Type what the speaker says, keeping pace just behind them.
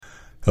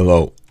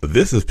Hello,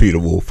 this is Peter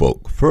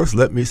Woolfolk. First,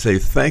 let me say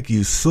thank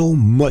you so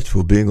much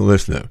for being a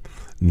listener.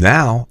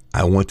 Now,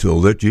 I want to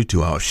alert you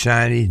to our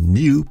shiny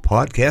new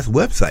podcast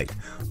website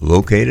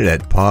located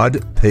at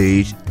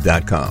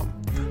podpage.com.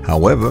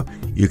 However,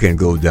 you can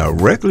go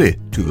directly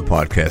to the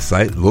podcast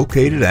site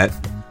located at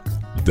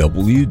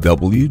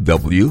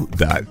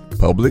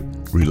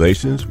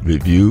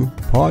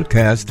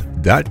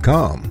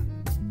www.publicrelationsreviewpodcast.com.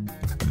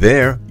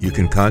 There, you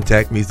can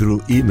contact me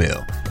through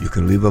email. You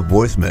can leave a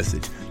voice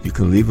message. You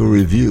can leave a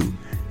review.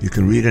 You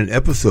can read an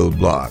episode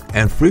blog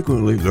and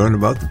frequently learn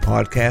about the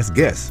podcast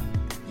guests.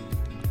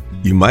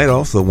 You might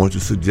also want to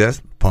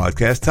suggest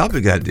podcast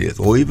topic ideas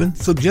or even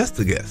suggest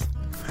a guest.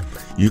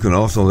 You can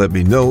also let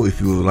me know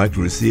if you would like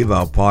to receive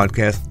our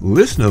podcast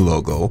listener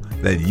logo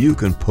that you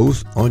can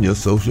post on your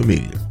social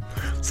media.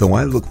 So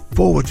I look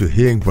forward to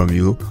hearing from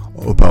you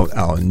about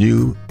our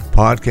new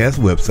podcast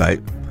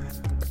website,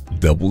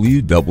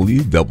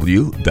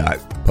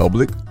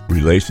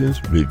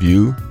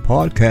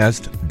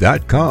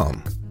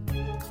 www.publicrelationsreviewpodcast.com.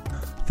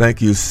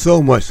 Thank you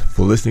so much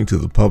for listening to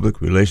the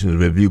Public Relations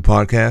Review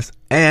Podcast,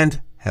 and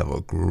have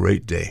a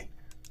great day.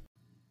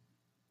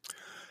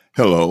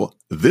 Hello,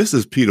 this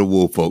is Peter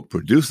Woolfolk,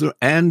 producer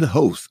and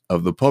host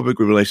of the Public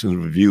Relations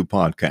Review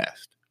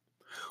Podcast.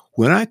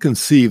 When I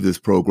conceived this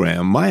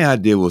program, my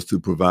idea was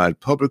to provide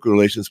public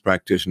relations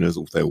practitioners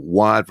with a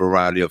wide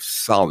variety of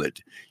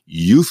solid,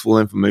 useful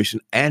information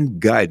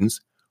and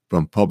guidance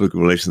from public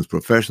relations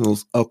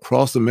professionals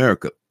across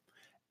America.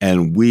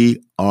 And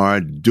we are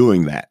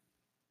doing that.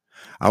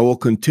 I will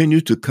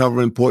continue to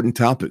cover important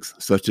topics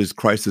such as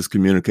crisis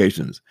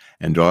communications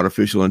and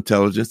artificial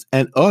intelligence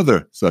and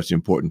other such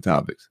important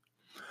topics.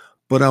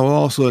 But I will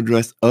also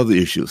address other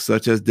issues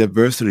such as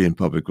diversity in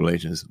public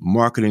relations,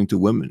 marketing to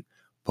women,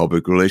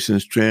 public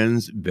relations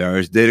trends,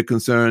 various data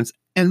concerns,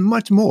 and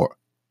much more.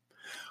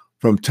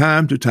 From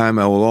time to time,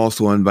 I will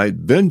also invite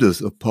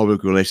vendors of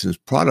public relations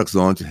products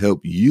on to help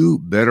you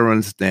better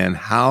understand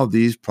how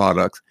these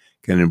products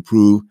can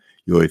improve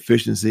your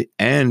efficiency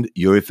and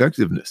your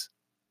effectiveness.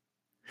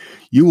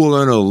 You will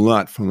learn a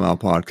lot from our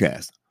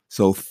podcast,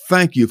 so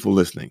thank you for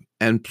listening,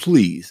 and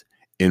please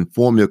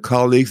inform your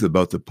colleagues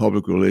about the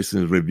Public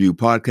Relations Review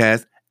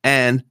Podcast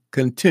and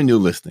continue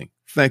listening.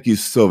 Thank you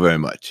so very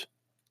much.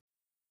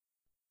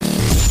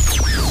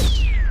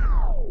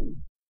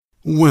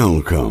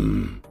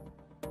 Welcome.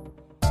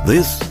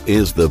 This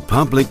is the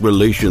Public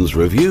Relations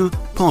Review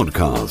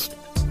Podcast,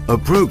 a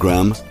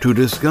program to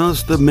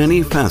discuss the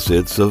many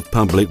facets of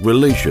public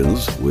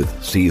relations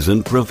with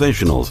seasoned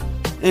professionals,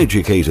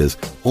 educators,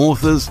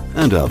 authors,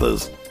 and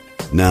others.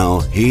 Now,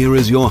 here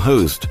is your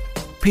host,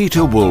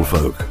 Peter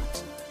Woolfolk.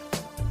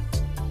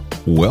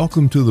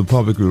 Welcome to the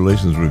Public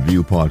Relations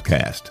Review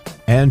Podcast,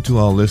 and to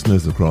our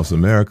listeners across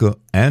America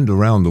and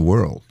around the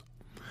world.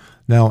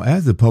 Now,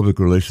 as a public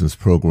relations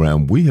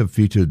program, we have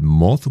featured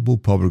multiple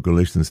public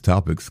relations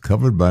topics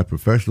covered by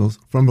professionals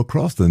from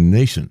across the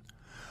nation.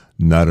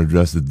 Not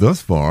addressed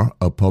thus far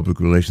are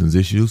public relations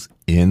issues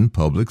in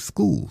public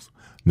schools.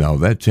 Now,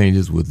 that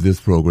changes with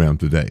this program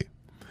today.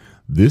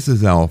 This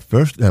is our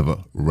first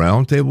ever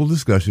roundtable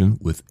discussion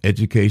with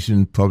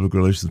education public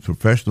relations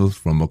professionals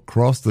from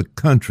across the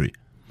country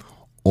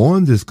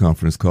on this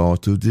conference call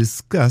to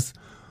discuss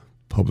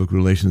public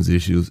relations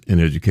issues in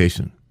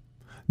education.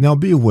 Now,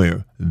 be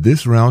aware,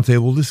 this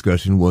roundtable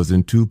discussion was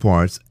in two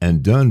parts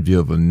and done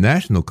via a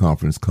national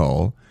conference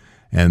call,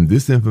 and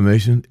this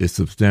information is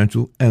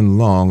substantial and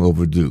long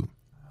overdue.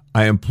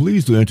 I am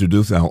pleased to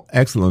introduce our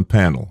excellent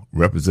panel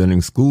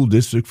representing school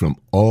districts from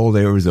all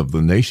areas of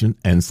the nation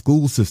and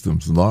school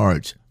systems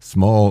large,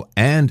 small,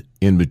 and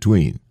in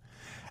between.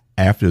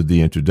 After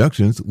the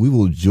introductions, we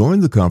will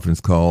join the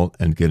conference call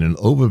and get an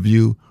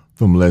overview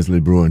from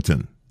Leslie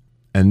Brewington.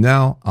 And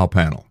now, our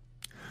panel.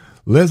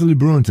 Leslie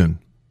Brewington,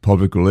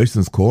 Public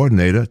Relations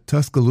Coordinator,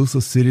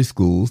 Tuscaloosa City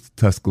Schools,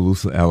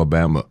 Tuscaloosa,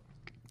 Alabama.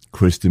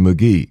 Christy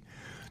McGee,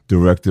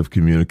 Director of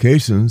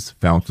Communications,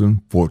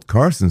 Fountain Fort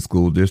Carson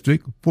School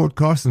District, Fort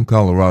Carson,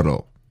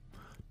 Colorado.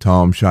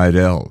 Tom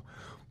Scheidel,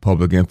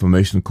 Public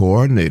Information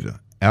Coordinator,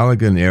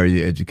 Allegan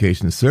Area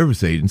Education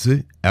Service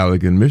Agency,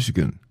 Allegan,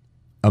 Michigan.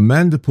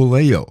 Amanda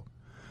Puleo,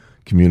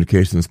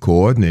 Communications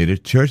Coordinator,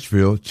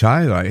 Churchville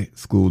Chi-Li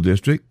School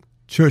District,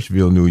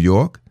 Churchville, New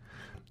York.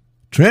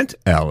 Trent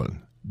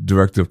Allen,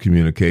 Director of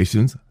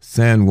Communications,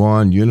 San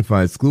Juan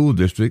Unified School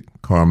District,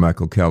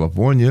 Carmichael,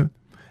 California.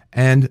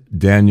 And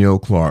Danielle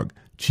Clark,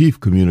 Chief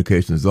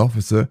Communications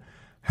Officer,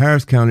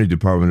 Harris County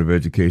Department of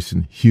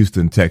Education,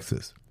 Houston,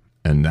 Texas.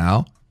 And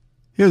now,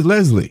 here's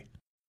Leslie.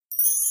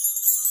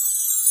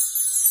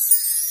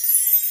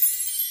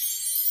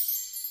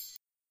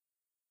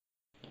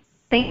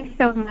 Thanks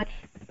so much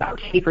for the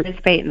opportunity to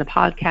participate in the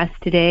podcast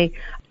today.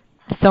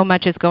 so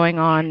much is going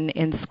on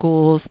in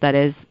schools that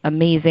is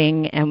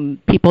amazing,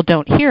 and people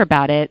don't hear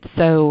about it.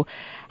 So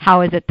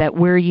how is it that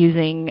we're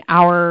using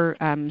our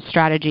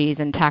strategies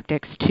and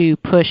tactics to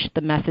push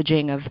the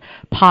messaging of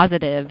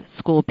positive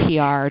school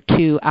PR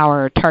to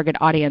our target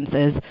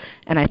audiences?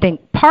 And I think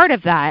part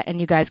of that,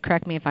 and you guys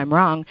correct me if I'm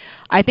wrong,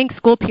 I think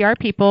school PR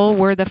people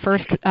were the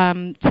first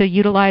to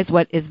utilize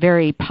what is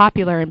very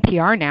popular in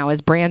PR now as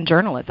brand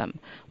journalism.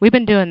 We've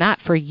been doing that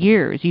for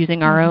years,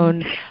 using our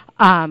own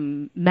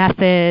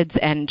methods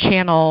and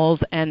channels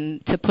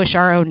and to push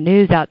our own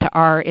news out to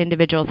our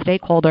individual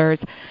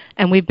stakeholders.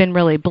 And we've been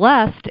really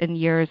blessed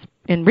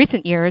in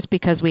recent years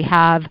because we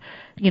have,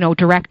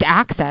 direct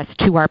access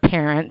to our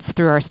parents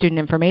through our student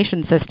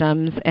information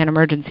systems and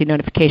emergency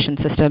notification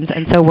systems.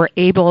 And so we're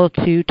able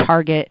to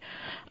target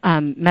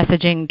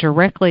messaging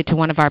directly to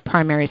one of our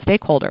primary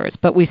stakeholders.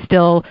 But we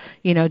still,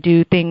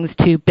 do things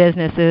to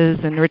businesses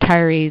and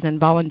retirees and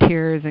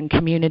volunteers and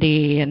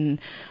community and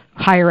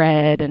higher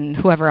ed and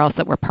whoever else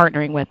that we're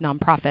partnering with,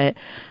 nonprofit.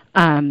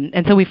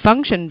 And so we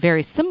function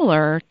very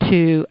similar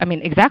to,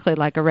 exactly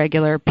like a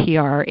regular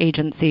PR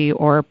agency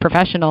or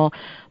professional,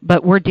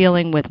 but we're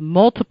dealing with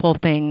multiple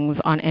things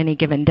on any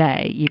given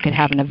day. You could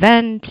have an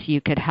event,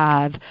 you could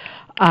have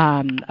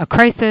a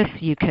crisis,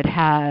 you could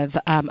have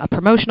a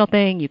promotional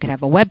thing, you could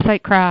have a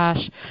website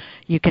crash,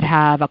 you could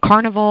have a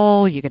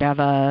carnival, you could have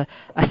a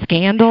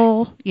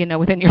scandal,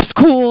 within your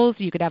schools,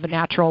 you could have a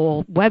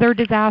natural weather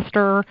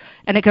disaster,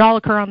 and it could all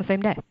occur on the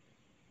same day.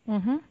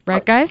 Mm-hmm.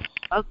 Right, guys?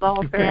 That's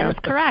all fair. That's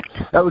correct.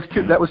 That was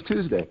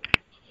Tuesday.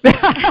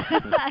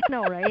 I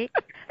know, right?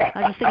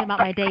 I was just thinking about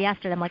my day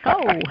yesterday. I'm like,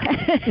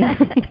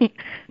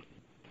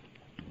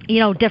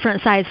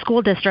 different size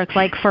school districts.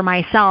 Like for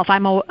myself,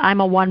 I'm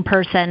a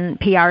one-person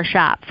PR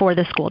shop for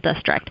the school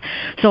district.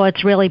 So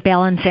it's really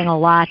balancing a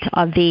lot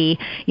of the,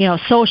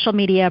 social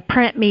media,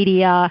 print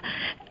media,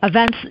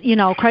 events,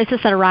 crisis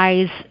that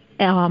arise,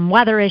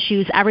 weather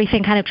issues,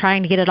 everything, kind of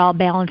trying to get it all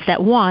balanced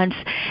at once.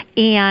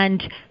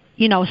 And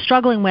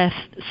struggling with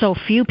so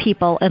few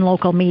people in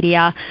local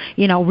media,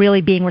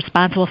 really being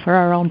responsible for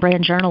our own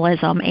brand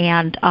journalism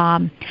and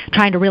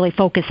trying to really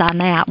focus on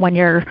that when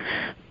you're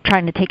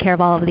trying to take care of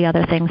all of the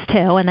other things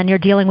too. And then you're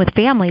dealing with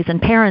families and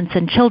parents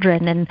and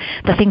children and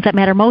the things that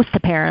matter most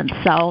to parents.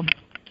 So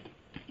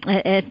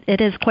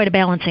it is quite a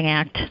balancing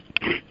act.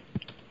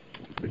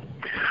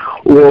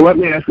 Well, let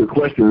me ask a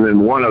question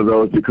in one of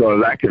those,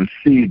 because I can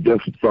see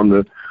just from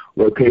the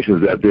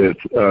locations that there's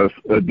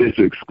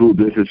school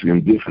districts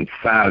in different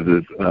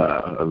sizes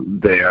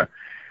there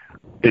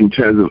in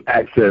terms of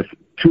access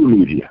to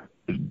media.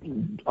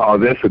 Are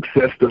there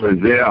success stories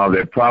there? Are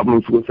there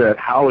problems with that?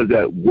 How is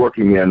that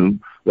working in,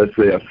 let's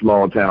say, a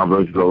small town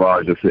versus a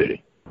larger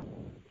city?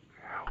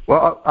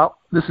 Well,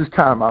 this is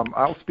Tom.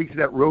 I'll speak to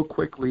that real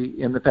quickly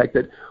in the fact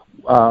that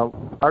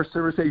our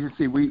service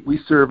agency, we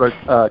serve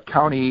a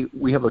county.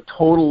 We have a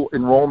total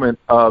enrollment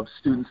of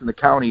students in the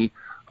county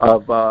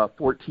of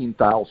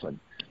 14,000.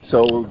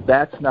 So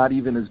that's not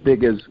even as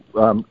big as,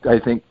 I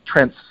think,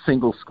 Trent's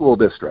single school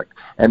district.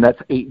 And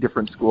that's 8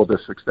 different school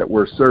districts that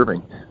we're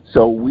serving.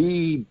 So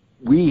we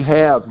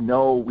have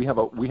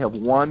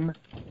one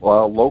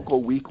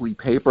local weekly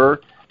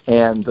paper,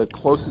 and the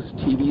closest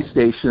TV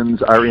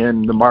stations are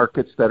in the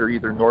markets that are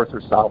either north or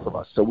south of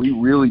us. So we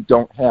really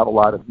don't have a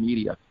lot of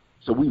media.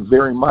 So we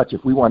very much,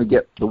 if we want to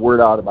get the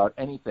word out about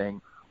anything,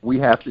 we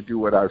have to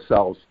do it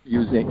ourselves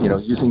using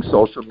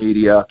social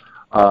media,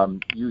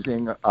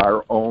 using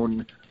our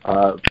own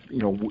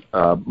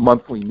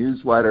monthly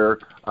newsletter,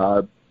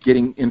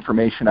 getting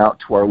information out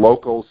to our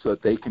locals so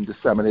that they can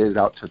disseminate it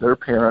out to their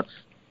parents,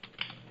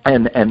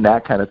 and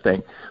that kind of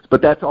thing.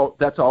 But that's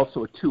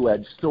also a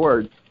two-edged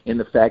sword in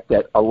the fact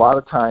that a lot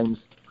of times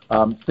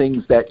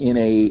things that in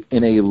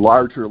a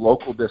larger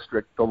local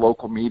district the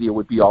local media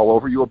would be all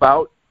over you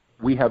about,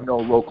 we have no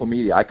local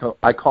media.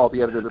 I call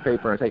the editor of the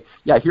paper and say,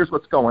 yeah, here's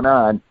what's going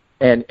on,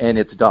 and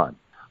it's done.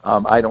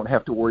 I don't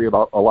have to worry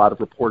about a lot of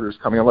reporters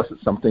coming unless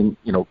it's something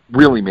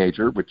really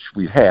major, which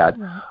we've had.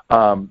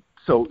 Right.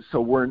 So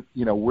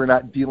we're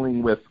not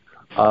dealing with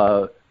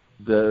the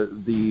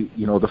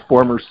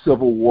former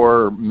Civil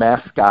War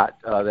mascot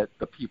that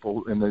the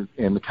people in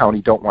the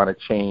county don't want to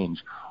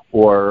change,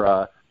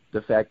 or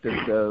the fact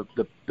that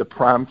the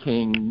prom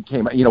king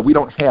came. We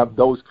don't have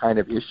those kind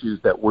of issues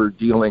that we're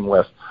dealing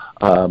with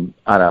on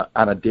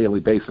a daily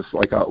basis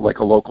like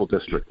a local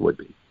district would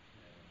be.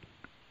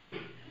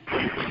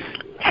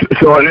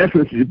 So in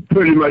essence,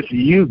 pretty much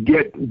you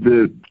get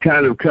the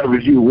kind of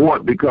coverage you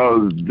want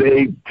because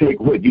they take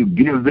what you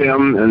give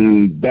them,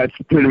 and that's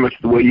pretty much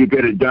the way you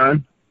get it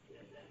done?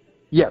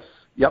 Yes.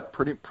 Yep.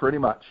 Pretty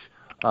much.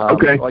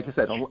 Okay. Like I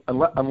said,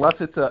 unless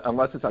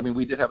it's. I mean,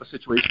 we did have a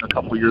situation a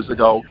couple of years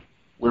ago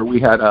where we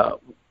had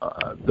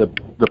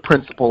the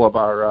principal of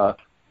our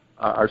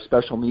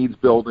special needs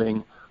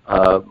building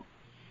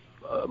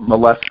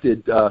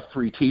molested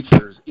 3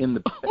 teachers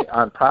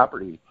on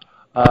property.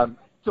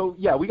 So,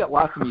 yeah, we got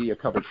lots of media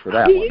coverage for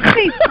that. Did you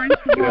say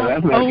principal? Yeah,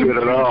 that's not good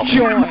at all.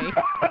 Joy.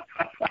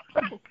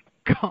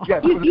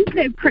 God.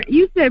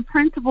 You said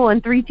principal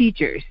and 3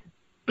 teachers.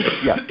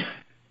 Yes.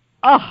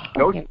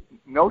 Oh,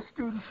 no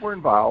students were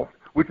involved,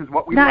 which is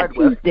what we Not led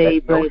with.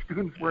 Tuesday, No but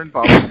students were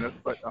involved in this,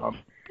 but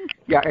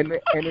yeah, and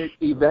it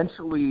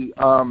eventually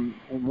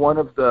one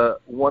of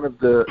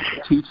the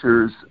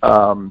teachers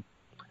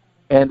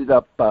ended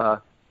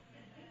up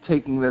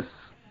taking this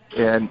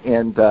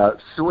and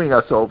suing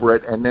us over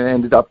it, and then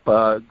ended up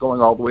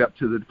going all the way up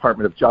to the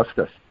Department of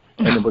Justice,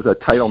 and it was a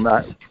Title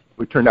IX.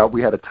 It turned out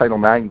we had a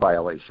Title IX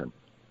violation.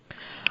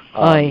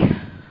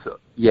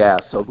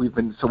 So we've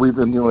been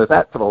dealing with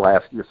that for the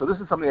last year. So this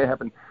is something that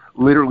happened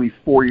literally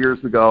 4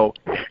 years ago.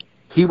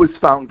 He was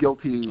found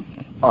guilty,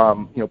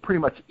 pretty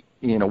much,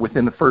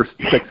 within the first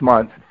 6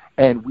 months,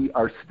 and we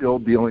are still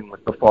dealing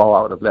with the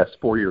fallout of this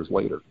 4 years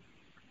later.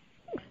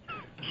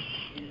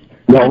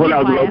 Well, what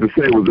I was about to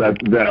say was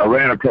that I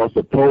ran across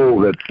a poll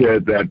that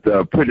said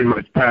that pretty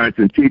much parents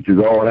and teachers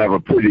all have a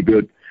pretty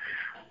good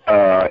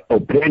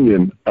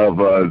opinion of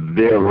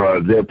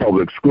their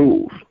public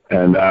schools,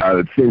 and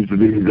it seems to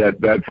be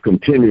that's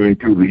continuing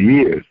through the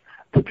years,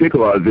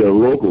 particularly their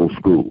local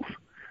schools.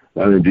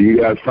 I mean, do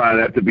you guys find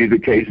that to be the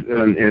case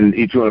in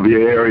each one of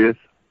your areas?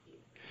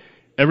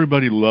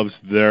 Everybody loves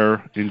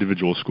their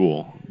individual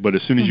school, but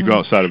as soon as you go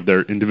outside of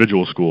their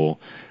individual school,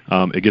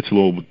 it gets a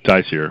little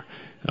dicier.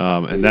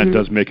 And that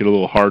does make it a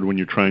little hard when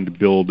you're trying to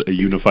build a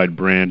unified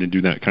brand and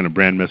do that kind of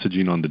brand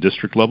messaging on the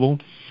district level.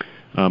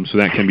 So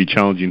that can be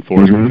challenging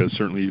for us because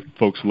certainly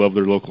folks love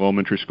their local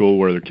elementary school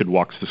where their kid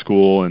walks to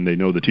school and they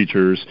know the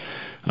teachers.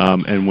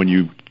 And when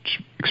you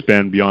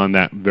expand beyond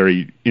that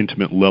very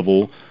intimate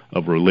level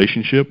of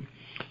relationship,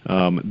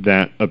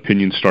 that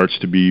opinion starts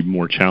to be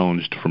more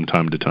challenged from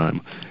time to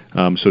time.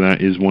 So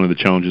that is one of the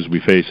challenges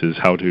we face, is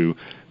how to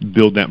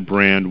build that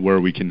brand where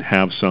we can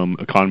have some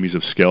economies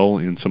of scale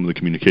in some of the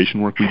communication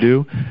work we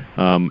do,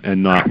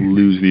 and not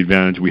lose the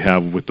advantage we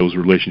have with those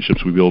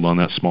relationships we build on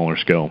that smaller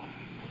scale.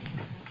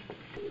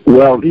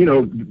 Well,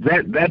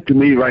 that to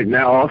me right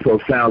now also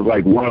sounds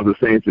like one of the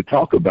things to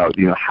talk about.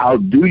 How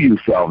do you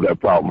solve that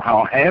problem?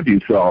 How have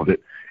you solved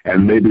it?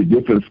 And maybe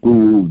different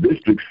school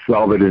districts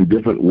solve it in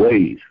different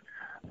ways.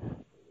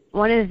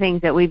 One of the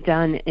things that we've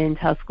done in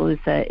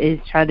Tuscaloosa is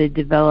try to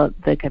develop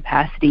the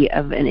capacity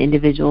of an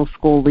individual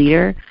school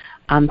leader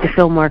to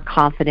feel more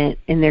confident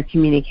in their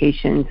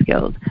communication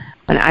skills.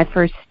 When I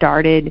first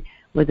started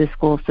with the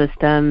school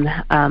system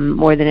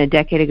more than a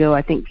decade ago,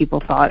 I think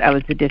people thought I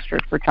was the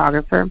district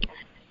photographer,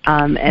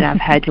 and I've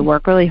had to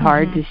work really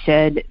hard to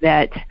shed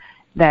that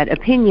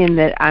opinion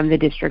that I'm the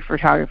district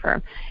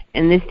photographer.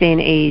 In this day and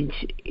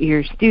age,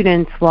 your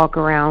students walk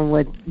around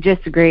with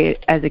just as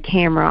great as a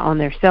camera on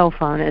their cell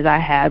phone as I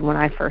had when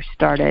I first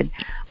started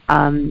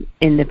in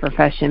the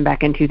profession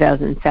back in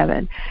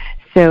 2007.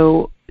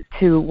 So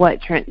to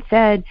what Trent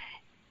said,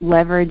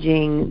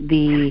 leveraging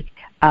the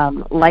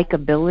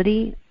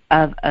likability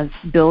of a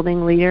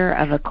building leader,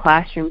 of a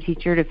classroom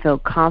teacher, to feel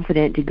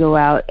confident to go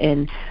out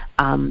and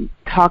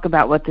talk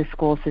about what the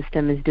school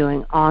system is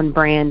doing on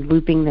brand,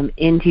 looping them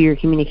into your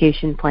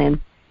communication plan.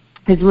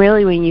 Because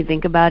really, when you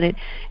think about it,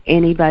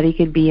 anybody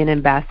could be an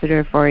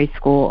ambassador for a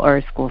school or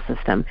a school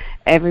system.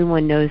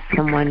 Everyone knows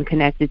someone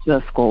connected to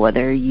a school,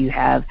 whether you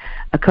have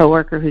a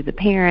coworker who's a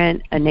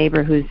parent, a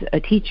neighbor who's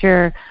a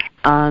teacher,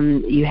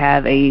 you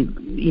have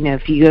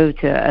if you go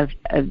to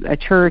a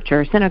church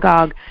or a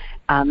synagogue,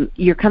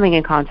 you're coming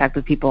in contact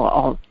with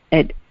people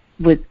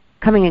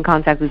coming in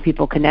contact with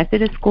people connected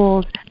to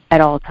schools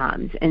at all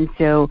times. And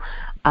so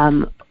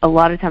a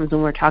lot of times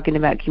when we're talking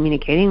about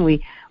communicating,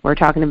 we're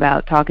talking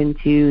about talking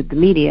to the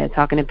media,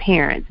 talking to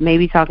parents,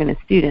 maybe talking to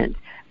students,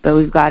 but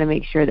we've got to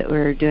make sure that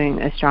we're doing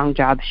a strong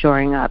job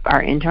shoring up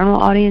our internal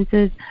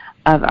audiences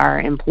of our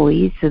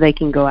employees so they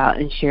can go out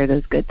and share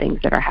those good things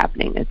that are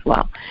happening as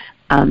well.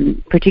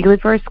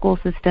 Particularly for a school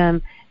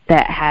system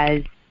that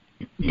has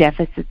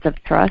deficits of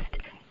trust,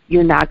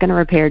 you're not going to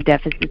repair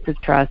deficits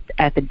of trust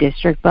at the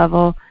district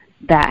level.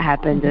 That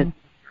happens at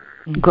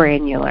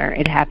granular.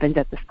 It happens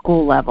at the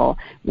school level,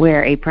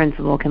 where a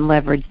principal can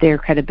leverage their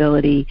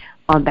credibility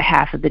on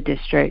behalf of the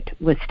district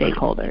with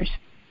stakeholders.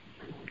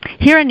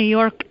 Here in New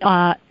York,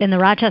 in the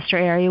Rochester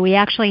area, we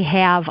actually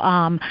have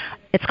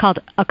it's called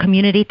a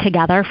Community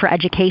Together for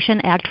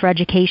Education, Act for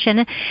Education,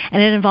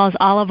 and it involves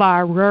all of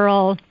our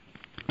rural,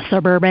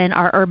 suburban,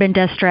 our urban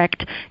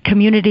district,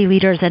 community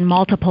leaders, and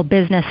multiple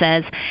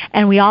businesses.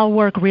 And we all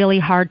work really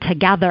hard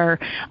together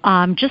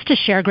just to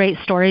share great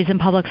stories in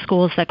public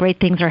schools, that great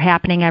things are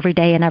happening every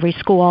day in every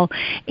school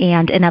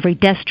and in every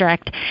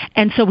district.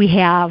 And so we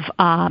have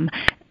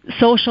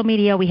social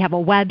media, we have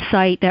a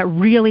website that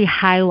really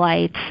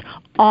highlights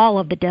all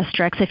of the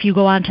districts. If you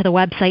go onto the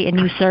website and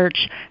you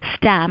search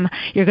STEM,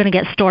 you're going to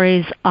get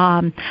stories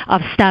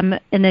of STEM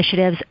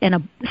initiatives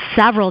in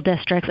several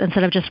districts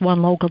instead of just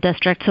one local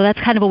district. So that's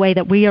kind of a way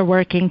that we are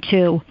working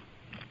to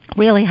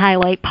really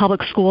highlight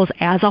public schools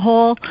as a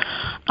whole.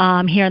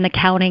 Here in the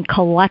county,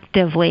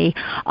 collectively,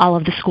 all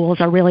of the schools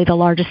are really the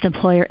largest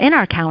employer in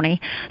our county.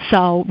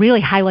 So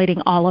really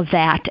highlighting all of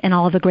that and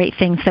all of the great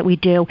things that we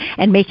do,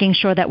 and making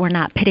sure that we're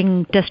not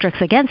pitting districts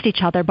against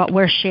each other, but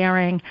we're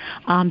sharing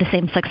the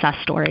same success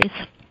stories.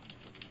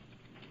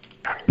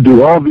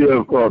 Do all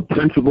the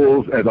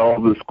principals at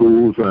all the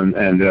schools and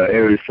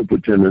area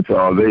superintendents,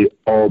 are they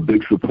all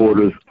big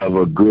supporters of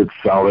a good,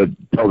 solid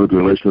public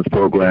relations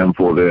program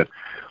for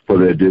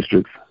their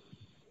districts?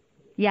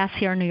 Yes,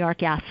 here in New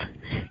York, yes.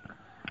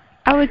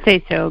 I would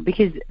say so,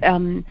 because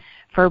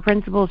for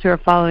principals who are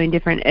following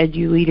different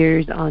edu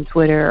leaders on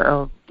Twitter,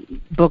 or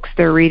books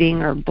they're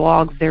reading or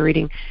blogs they're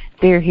reading,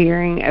 they're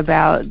hearing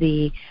about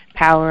the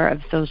power of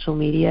social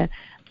media,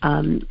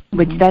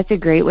 which that's a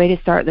great way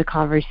to start the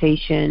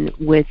conversation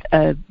with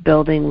a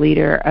building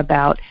leader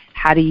about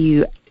how do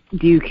you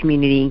do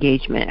community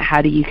engagement,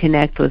 how do you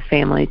connect with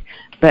families.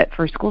 But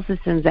for school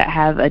systems that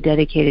have a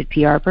dedicated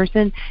PR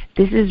person,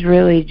 this is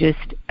really just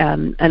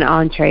an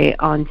entree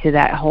onto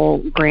that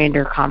whole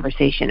grander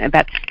conversation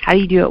about how do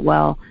you do it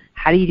well,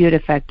 how do you do it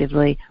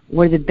effectively,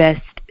 what are the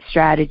best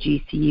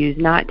strategies to use,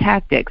 not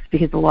tactics,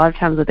 because a lot of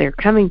times what they're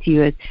coming to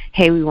you is,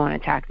 hey, we want a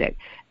tactic.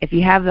 If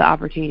you have the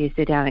opportunity to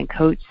sit down and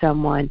coach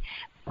someone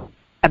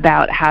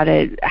about how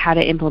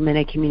to implement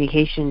a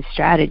communication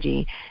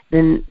strategy,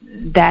 then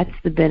that's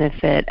the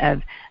benefit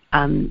of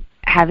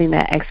having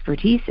that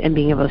expertise and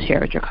being able to share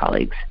with your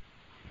colleagues.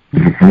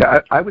 Yeah,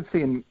 I would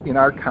say in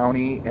our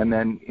county, and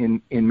then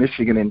in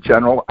Michigan in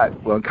general,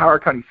 in Colorado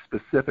County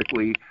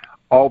specifically,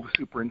 all the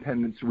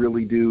superintendents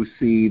really do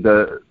see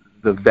the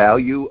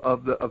value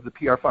of the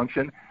PR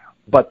function,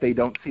 but they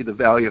don't see the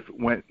value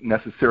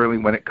necessarily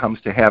when it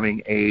comes to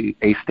having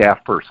a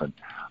staff person.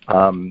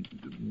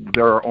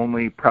 There are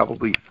only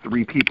probably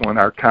 3 people in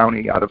our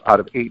county out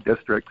of 8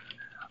 districts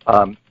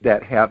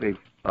that have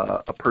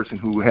a person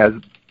who has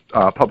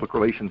public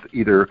relations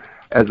either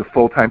as a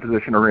full-time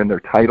position or in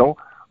their title.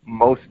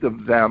 Most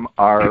of them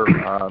are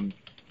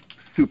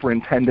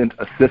superintendent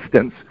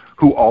assistants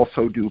who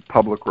also do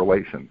public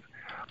relations.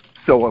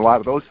 So a lot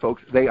of those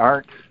folks, they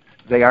aren't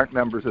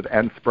members of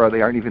NSPRA.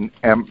 They aren't even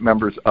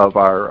members of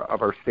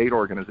our state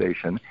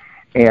organization.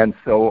 And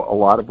so a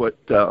lot of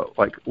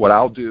what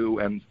I'll do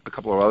and a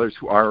couple of others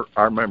who are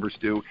our members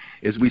do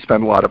is we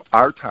spend a lot of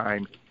our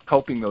time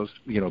helping those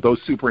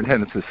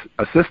superintendents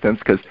assistants,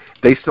 because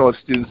they still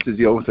have students to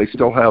deal with. They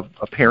still have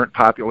a parent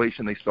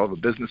population. They still have a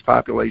business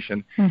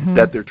population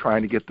that they're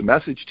trying to get the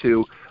message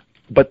to,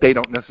 but they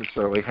don't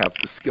necessarily have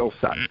the skill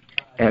set.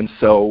 And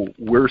so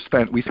we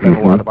spend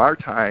a lot of our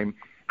time,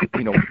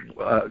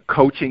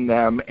 coaching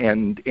them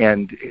and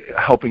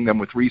helping them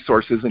with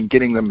resources and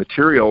getting them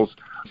materials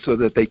so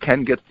that they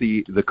can get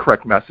the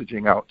correct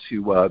messaging out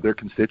to their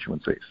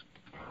constituencies.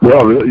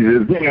 Well,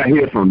 the thing I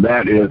hear from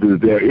that is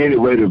there any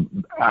way to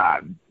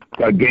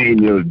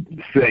gain your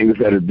things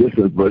at a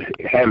distance, but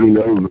having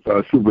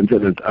those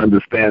superintendents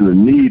understand the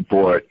need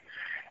for it,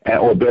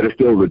 or better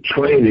still, the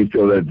training,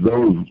 so that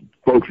those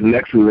folks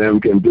next to them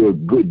can do a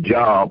good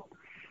job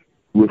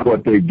with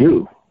what they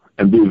do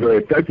and be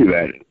very effective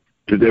at it.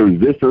 Is there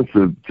resistance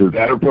to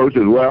that approach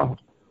as well?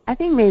 I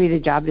think maybe the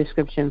job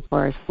description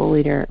for a school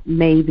leader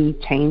may be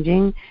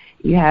changing.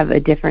 You have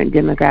a different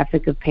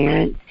demographic of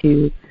parents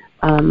who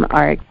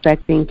are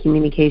expecting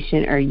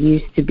communication, are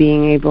used to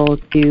being able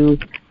to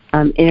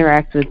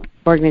interact with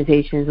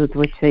organizations with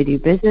which they do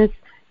business.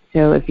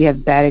 So if you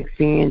have bad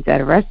experience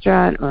at a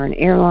restaurant or an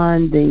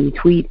airline, then you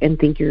tweet and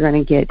think you're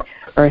going to get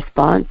a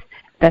response.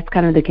 That's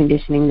kind of the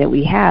conditioning that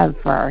we have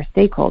for our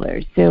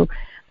stakeholders. So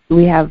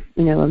we have,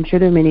 I'm sure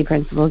there are many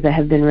principals that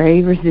have been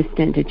very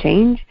resistant to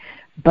change,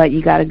 but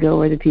you got to go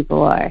where the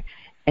people are.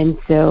 And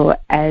so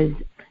as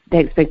the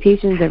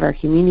expectations of our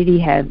community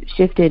have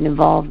shifted and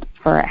evolved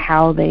for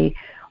how they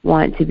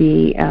want to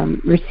be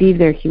receive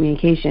their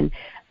communication,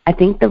 I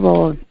think the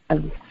role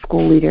of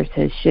school leaders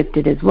has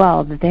shifted as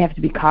well, that they have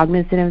to be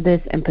cognizant of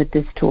this and put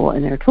this tool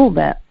in their tool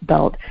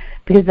belt,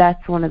 because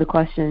that's one of the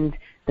questions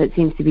that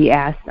seems to be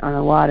asked on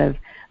a lot of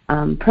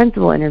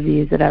principal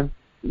interviews that I've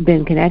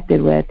been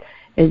connected with,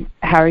 is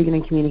how are you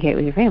going to communicate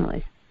with your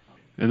families?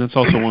 And that's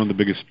also one of the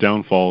biggest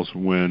downfalls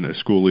when a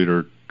school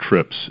leader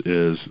trips,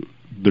 is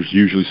there's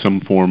usually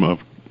some form of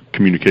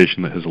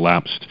communication that has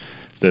lapsed,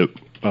 that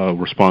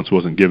response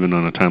wasn't given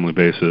on a timely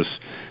basis.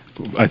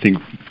 I think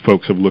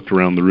folks have looked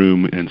around the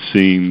room and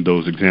seen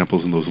those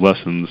examples and those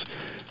lessons,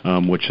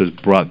 which has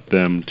brought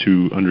them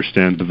to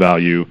understand the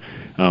value.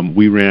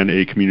 We ran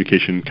a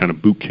communication kind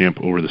of boot camp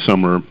over the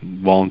summer,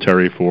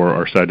 voluntary for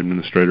our site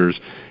administrators,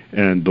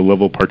 and the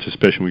level of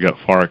participation we got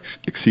far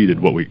exceeded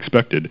what we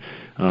expected,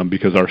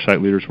 because our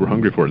site leaders were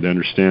hungry for it. They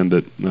understand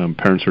that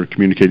parents are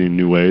communicating in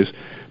new ways,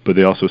 but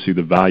they also see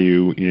the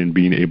value in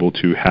being able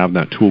to have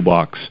that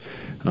toolbox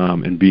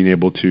and being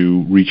able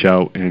to reach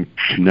out and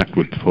connect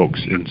with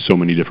folks in so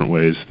many different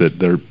ways, that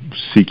they're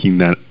seeking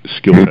that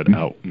skill set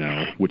out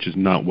now, which is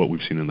not what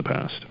we've seen in the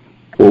past.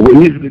 Well,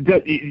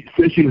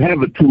 since you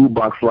have a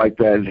toolbox like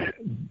that,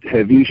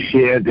 have you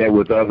shared that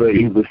with other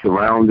either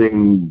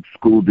surrounding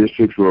school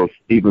districts or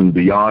even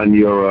beyond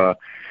your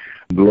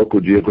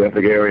local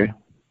geographic area?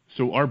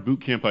 So our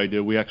boot camp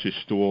idea, we actually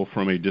stole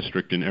from a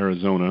district in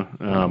Arizona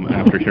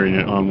after hearing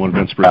it on one of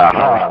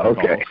Inspira's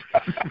okay.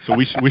 So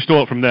we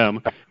stole it from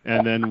them,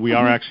 and then we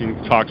are actually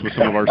in talks with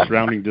some of our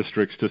surrounding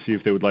districts to see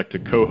if they would like to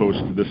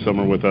co-host this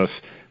summer with us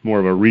more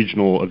of a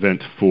regional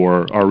event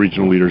for our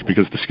regional leaders,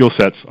 because the skill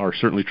sets are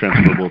certainly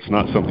transferable. It's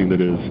not something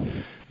that is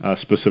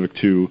specific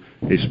to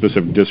a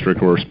specific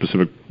district or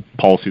specific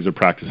policies or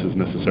practices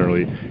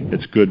necessarily.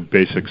 It's good,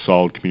 basic,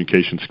 solid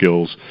communication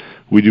skills.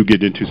 We do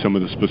get into some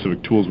of the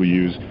specific tools we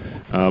use,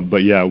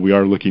 but yeah, we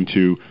are looking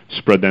to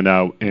spread that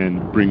out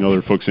and bring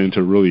other folks in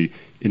to really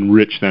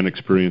enrich that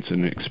experience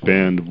and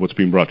expand what's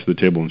being brought to the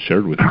table and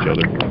shared with each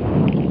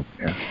other.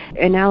 Yeah.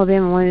 In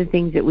Alabama, one of the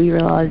things that we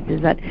realized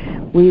is that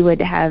we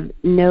would have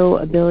no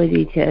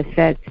ability to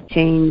affect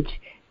change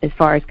as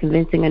far as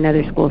convincing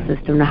another school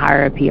system to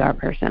hire a PR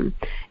person.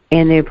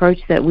 And the approach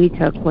that we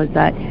took was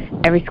that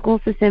every school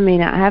system may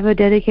not have a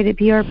dedicated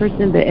PR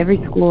person, but every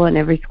school and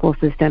every school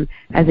system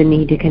has a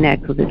need to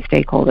connect with its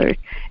stakeholders.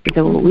 And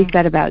so what we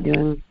set about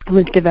doing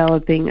was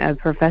developing a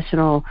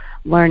professional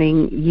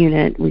learning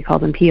unit. We call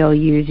them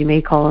PLUs. You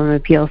may call them a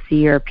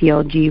PLC or a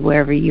PLG,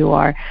 wherever you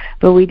are.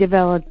 But we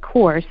developed a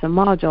course, a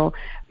module,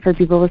 for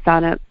people to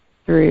sign up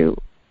through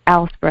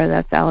ALSPRA,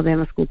 that's the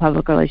Alabama School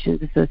Public Relations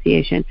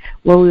Association,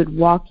 where we would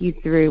walk you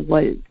through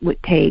what it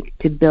would take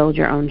to build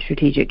your own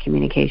strategic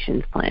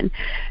communications plan.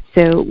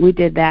 So we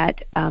did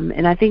that,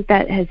 and I think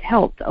that has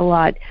helped a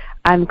lot.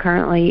 I'm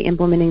currently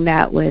implementing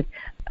that with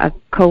a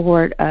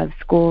cohort of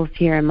schools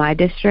here in my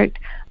district,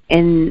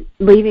 and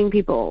leaving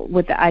people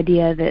with the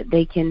idea that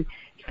they can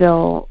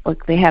feel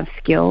like they have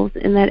skills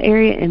in that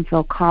area and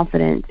feel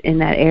confident in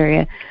that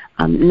area.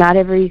 Not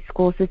every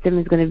school system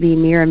is going to be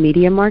near a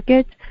media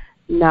market.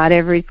 Not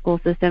every school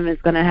system is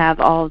going to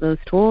have all of those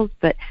tools,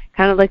 but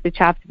kind of like the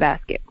chopped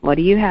basket. What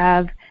do you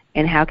have,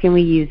 and how can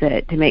we use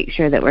it to make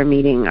sure that we're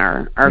meeting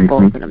our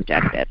goals and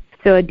objectives?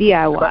 So a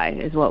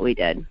DIY is what we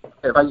did.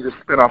 If I could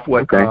just spin off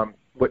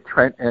what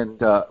Trent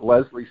and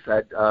Leslie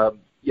said,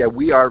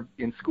 we are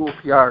in school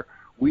PR.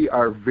 We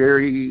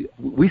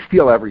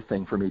steal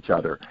everything from each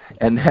other,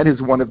 and that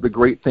is one of the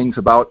great things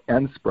about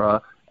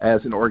NSPRA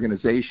as an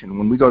organization.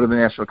 When we go to the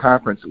national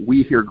conference,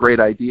 we hear great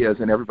ideas,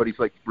 and everybody's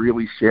like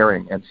really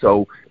sharing. And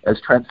so, as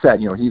Trent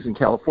said, he's in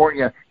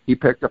California. He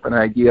picked up an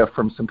idea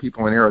from some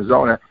people in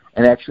Arizona,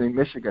 and actually in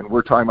Michigan,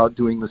 we're talking about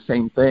doing the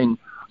same thing,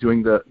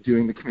 doing the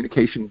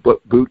communication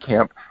boot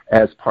camp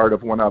as part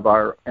of one of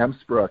our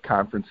MSPRA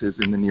conferences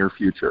in the near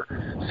future.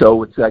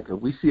 So it's like,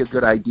 if we see a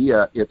good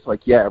idea, it's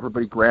like,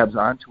 everybody grabs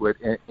onto it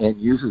and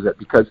uses it,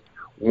 because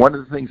one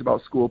of the things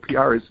about school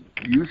PR is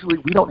usually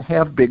we don't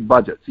have big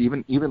budgets.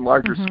 Even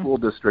larger school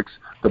districts,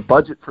 the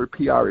budget for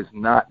PR is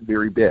not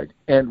very big.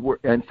 And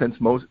since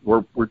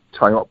we're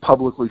talking about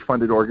publicly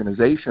funded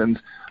organizations,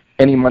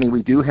 any money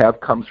we do have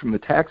comes from the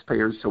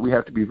taxpayers, so we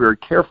have to be very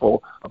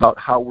careful about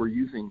how we're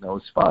using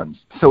those funds.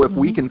 So if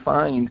we can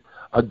find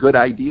a good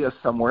idea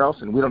somewhere else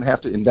and we don't have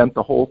to invent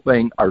the whole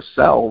thing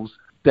ourselves,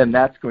 then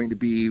that's going to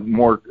be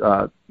more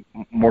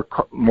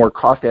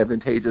cost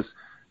advantageous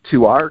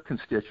to our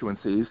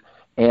constituencies.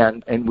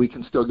 And we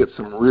can still get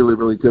some really,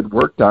 really good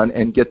work done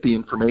and get the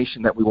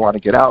information that we want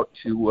to get out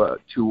to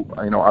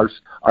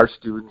our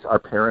students, our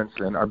parents,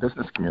 and our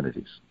business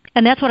communities.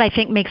 And that's what I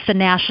think makes the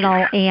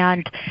national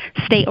and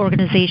state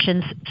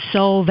organizations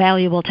so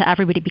valuable to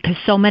everybody, because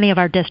so many of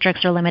our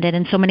districts are limited,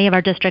 and so many of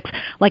our districts,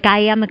 like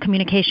I am the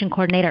communication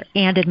coordinator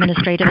and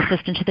administrative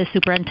assistant to the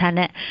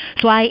superintendent,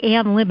 so I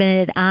am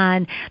limited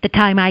on the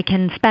time I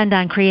can spend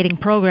on creating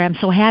programs.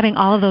 So having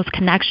all of those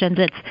connections,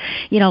 it's,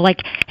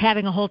 like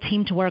having a whole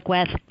team to work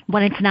with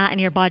when it's not in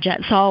your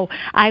budget. So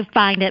I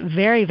find it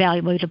very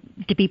valuable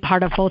to be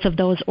part of both of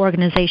those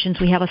organizations.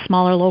 We have a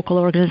smaller local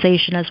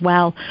organization as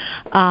well,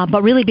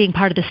 but really being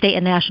part of the state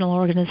and national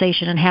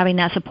organization and having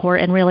that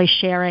support and really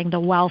sharing the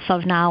wealth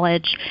of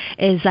knowledge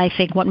is, I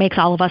think, what makes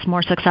all of us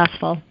more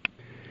successful.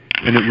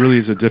 And it really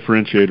is a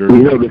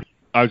differentiator.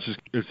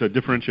 It's a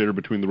differentiator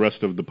between the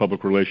rest of the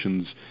public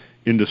relations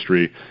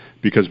industry,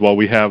 because while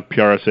we have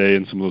PRSA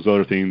and some of those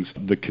other things,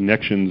 the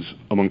connections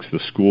amongst the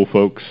school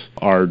folks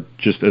are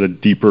just at a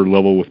deeper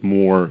level with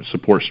more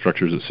support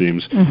structures, it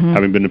seems.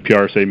 Having been a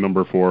PRSA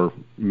member for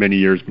many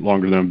years,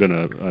 longer than I've been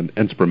an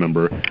NSPRA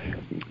member,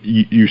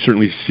 you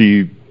certainly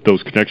see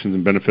those connections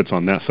and benefits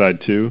on that side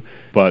too,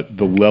 but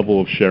the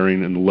level of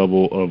sharing and the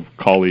level of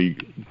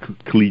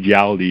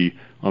collegiality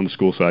on the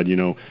school side,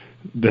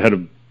 the head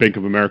of Bank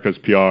of America's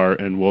PR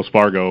and Wells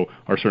Fargo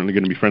are certainly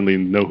going to be friendly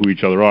and know who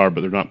each other are,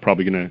 but they're not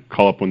probably going to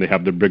call up when they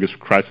have their biggest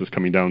crisis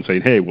coming down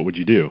saying, hey, what would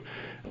you do?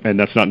 And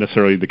that's not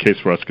necessarily the case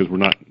for us, because we're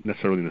not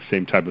necessarily in the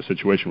same type of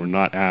situation. We're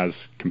not as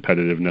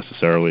competitive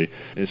necessarily.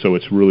 And so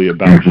it's really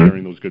about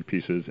sharing those good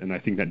pieces. And I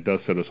think that does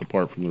set us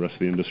apart from the rest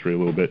of the industry a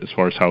little bit as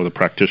far as how the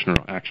practitioner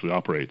actually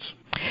operates.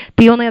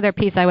 The only other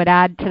piece I would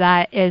add to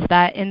that is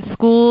that in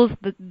schools,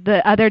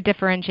 the other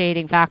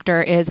differentiating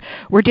factor is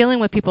we're dealing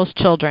with people's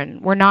children.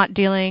 We're not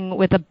dealing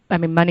with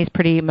money's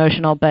pretty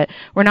emotional, but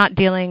we're not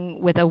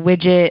dealing with a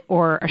widget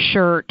or a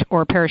shirt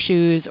or a pair of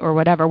shoes or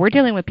whatever. We're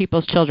dealing with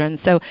people's children.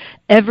 So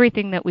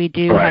everything that we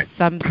do has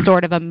some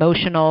sort of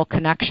emotional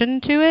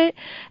connection to it.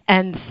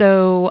 And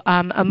so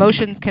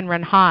emotions can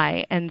run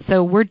high. And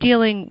so we're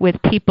dealing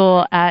with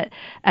people at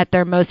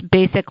their most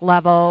basic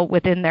level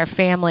within their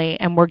family,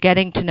 and we're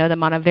getting to know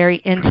them on a very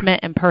intimate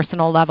and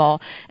personal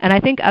level. And I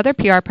think other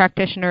PR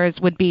practitioners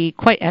would be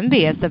quite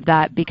envious of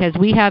that, because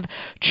we have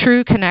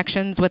true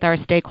connections with our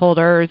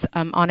stakeholders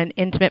on an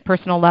intimate,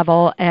 personal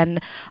level, and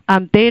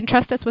they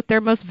entrust us with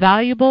their most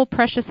valuable,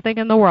 precious thing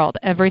in the world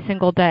every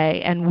single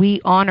day. And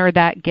we honor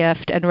that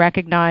gift and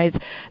recognize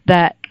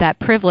that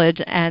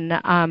privilege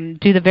and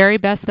do the very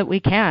best that we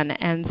can.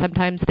 And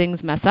sometimes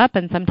things mess up,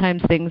 and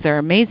sometimes things are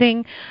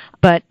amazing.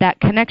 But that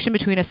connection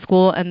between a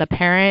school and the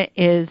parent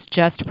is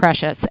just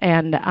precious,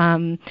 and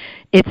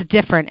it's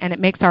different, and it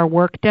makes our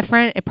work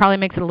different. It probably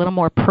makes it a little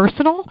more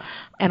personal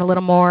and a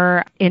little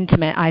more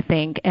intimate, I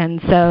think.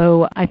 And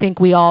so I think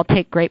we all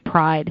take great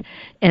pride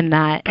in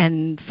that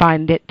and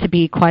find it to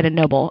be quite a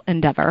noble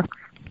endeavor.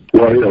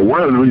 Well,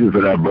 one of the reasons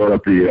that I brought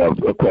up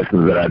the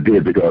questions that I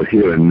did, because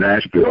here in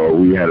Nashville,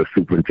 we had a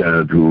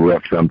superintendent who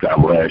left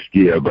sometime last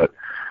year, but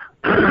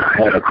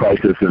had a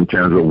crisis in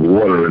terms of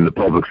water in the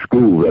public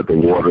school, that the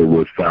water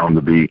was found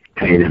to be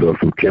tainted or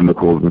some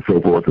chemicals and so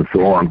forth and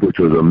so on, which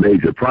was a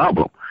major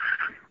problem.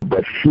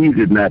 But she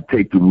did not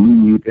take the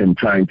lead in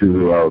trying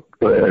to,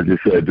 as you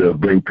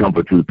said, bring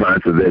comfort to the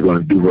parents that they're going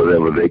to do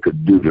whatever they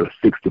could do to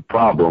fix the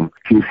problem.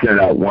 She sent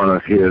out one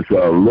of his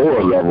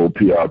lower-level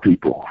PR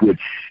people, which,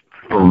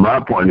 from my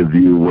point of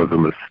view, was a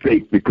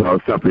mistake,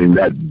 because something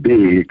that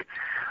big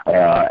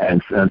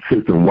and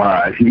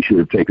system-wide, he should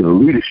have taken the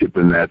leadership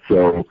in that.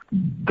 So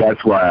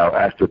that's why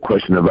I asked a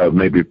question about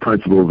maybe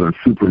principals and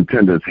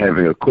superintendents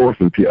having a course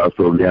in PR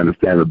so they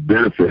understand the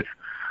benefits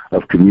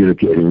of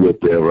communicating with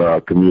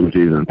their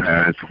communities and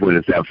parents when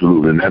it's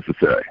absolutely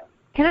necessary.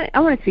 I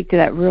want to speak to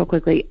that real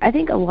quickly. I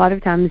think a lot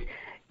of times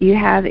you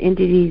have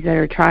entities that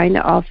are trying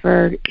to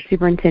offer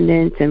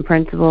superintendents and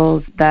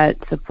principals that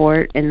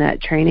support and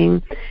that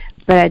training,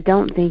 but I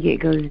don't think it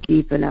goes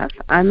deep enough.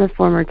 I'm a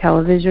former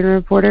television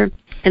reporter,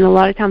 and a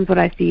lot of times what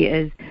I see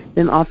is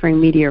them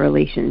offering media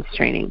relations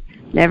training.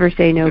 Never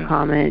say no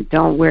comment,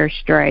 don't wear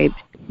stripes,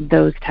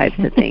 those types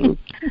of things.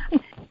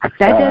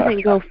 That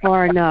doesn't go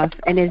far enough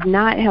and is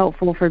not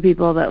helpful for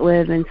people that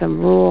live in some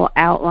rural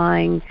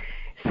outlying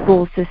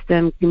school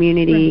system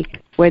community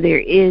where there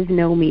is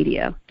no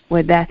media,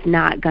 where that's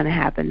not going to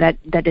happen.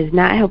 That does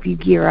not help you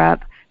gear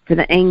up for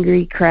the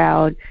angry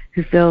crowd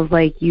who feels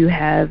like you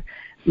have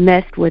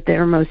messed with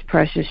their most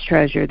precious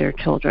treasure, their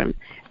children.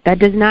 That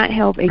does not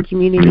help a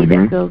community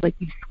that feels like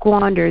you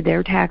squandered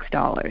their tax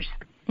dollars.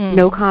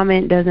 No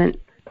comment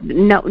doesn't,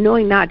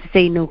 knowing not to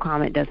say no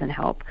comment doesn't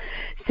help.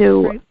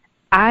 So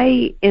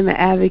I am an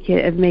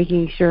advocate of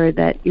making sure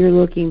that you're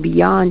looking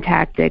beyond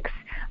tactics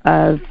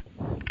of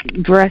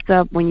dress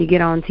up when you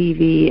get on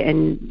TV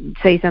and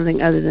say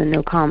something other than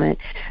no comment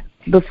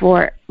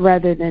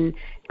rather than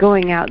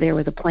going out there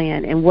with a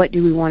plan and what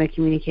do we want to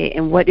communicate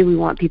and what do we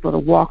want people to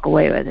walk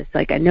away with. It's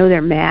like, I know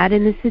they're mad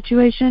in this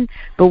situation,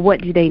 but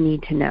what do they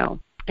need to know?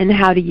 And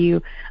how do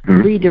you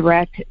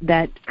redirect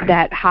that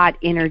hot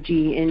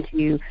energy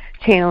into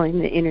channeling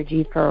the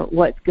energy for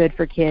what's good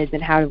for kids,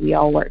 and how do we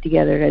all work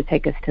together to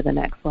take us to the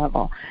next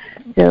level?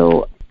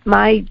 So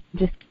my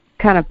just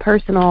kind of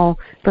personal,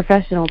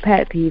 professional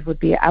pet peeve would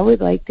be, I would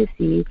like to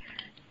see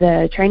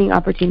the training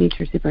opportunities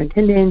for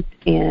superintendents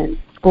and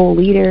school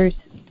leaders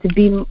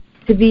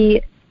to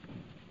be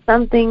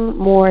something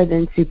more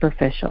than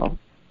superficial,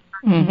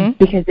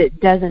 because it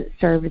doesn't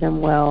serve them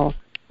well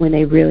when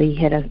they really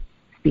hit a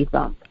speed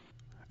bump.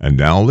 And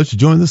now let's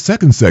join the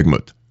second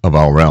segment of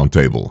our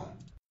roundtable.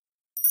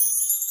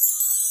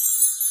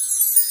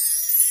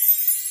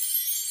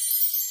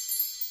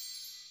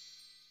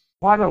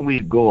 Why don't we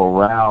go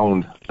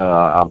around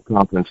our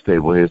conference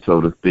table here,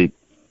 so to speak,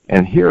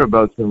 and hear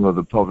about some of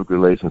the public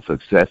relations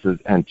successes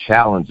and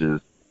challenges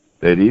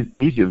that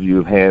each of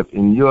you have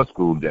in your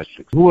school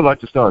districts. Who would like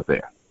to start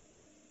there?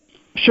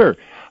 Sure.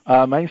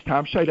 My name is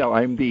Tom Scheidel.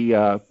 I'm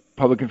the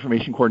Public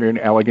Information Coordinator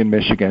in Allegan,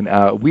 Michigan.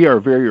 We are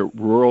a very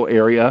rural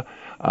area.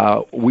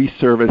 We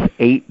service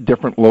 8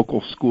 different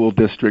local school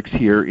districts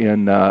here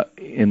in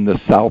the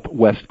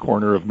southwest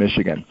corner of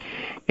Michigan.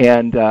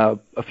 And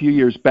a few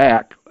years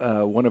back,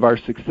 one of our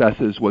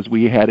successes was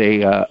we had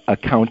a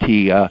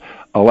county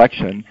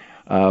election.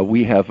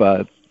 We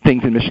have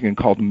things in Michigan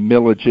called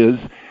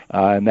millages,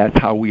 and that's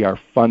how we are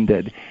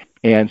funded.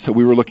 And so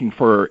we were looking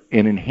for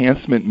an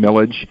enhancement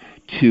millage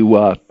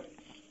to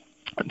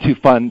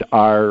fund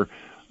our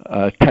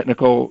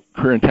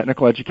career and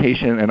technical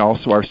education, and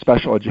also our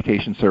special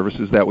education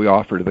services that we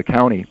offer to the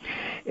county.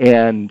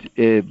 And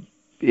it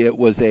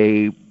was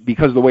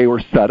because of the way we're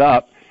set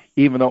up,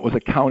 even though it was a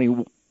county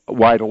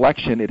wide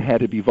election, it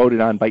had to be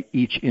voted on by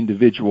each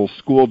individual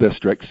school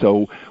district.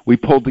 So we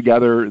pulled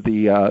together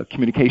the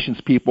communications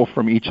people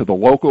from each of the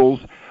locals.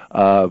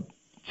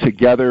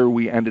 Together,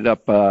 we ended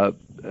up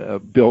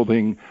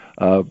building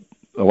a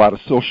lot of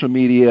social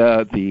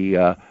media,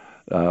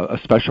 a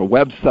special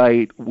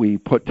website. We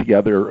put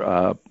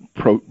together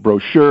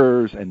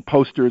brochures and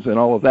posters and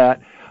all of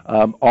that,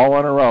 all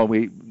on our own.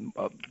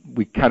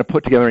 We kind of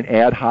put together an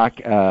ad hoc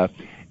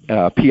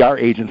PR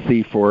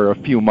agency for a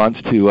few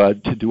months to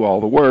do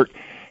all the work.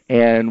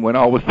 And when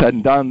all was said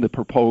and done, the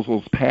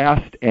proposals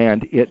passed,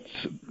 and it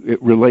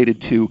related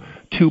to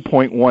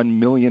 $2.1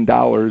 million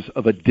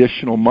of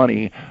additional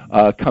money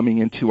coming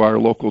into our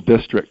local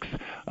districts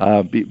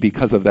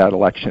because of that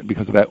election.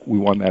 Because of that, we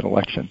won that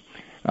election.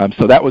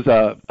 So that was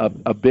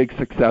a big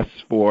success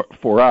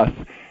for us.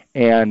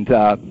 And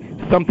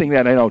something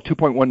that I know,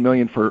 $2.1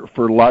 million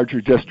for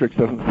larger districts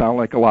doesn't sound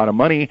like a lot of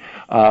money,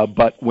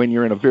 but when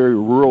you're in a very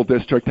rural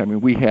district, I mean,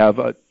 we have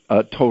a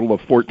total of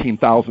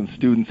 14,000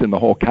 students in the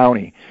whole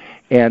county.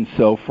 And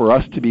so for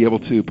us to be able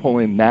to pull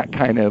in that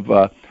kind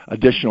of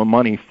additional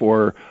money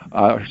for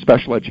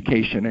special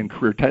education and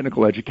career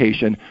technical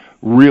education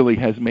really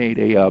has made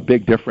a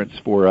big difference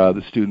for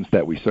the students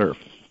that we serve.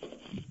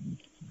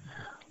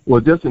 Well,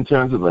 just in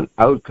terms of an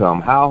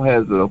outcome,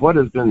 what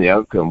has been the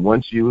outcome?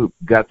 Once you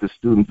got the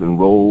students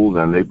enrolled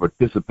and they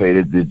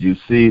participated, did you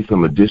see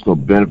some additional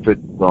benefit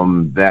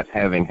from that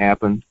having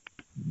happened?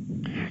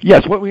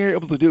 Yes, what we were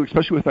able to do,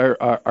 especially with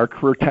our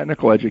career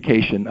technical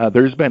education,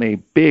 there's been a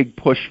big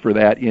push for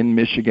that in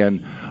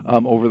Michigan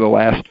over the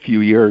last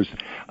few years.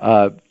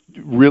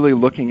 Really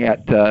looking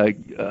at there's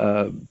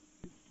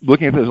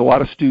a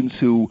lot of students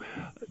who,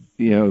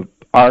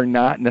 are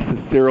not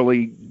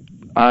necessarily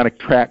on a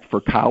track for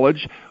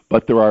college,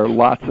 but there are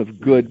lots of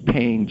good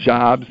paying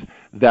jobs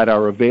that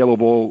are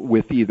available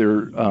with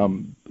either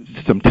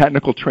some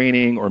technical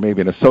training or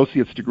maybe an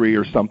associate's degree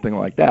or something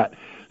like that.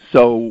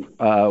 So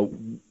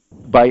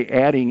by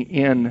adding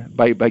in,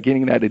 by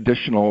getting that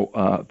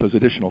those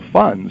additional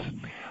funds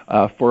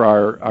for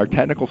our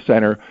technical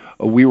center,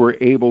 we were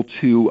able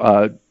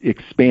to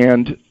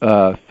expand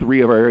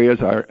 3 of our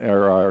areas: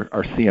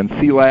 our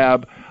CNC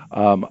lab,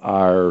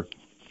 our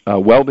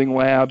welding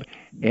lab,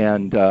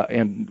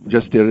 and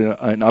just did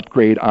an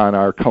upgrade on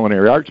our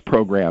culinary arts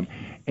program.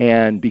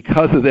 And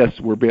because of this,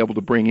 we're able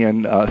to bring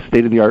in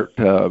state-of-the-art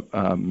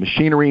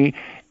machinery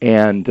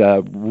and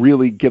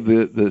really give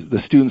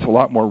the students a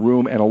lot more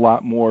room and a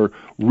lot more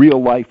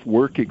real-life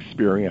work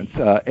experience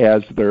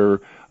as they're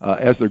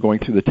going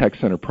through the Tech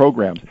Center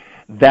programs.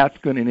 That's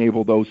going to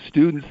enable those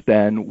students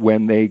then,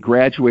 when they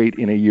graduate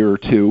in a year or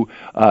two,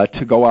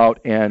 to go out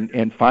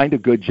and find a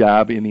good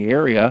job in the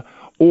area,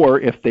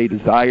 or if they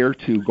desire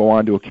to go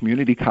on to a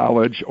community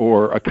college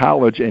or a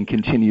college and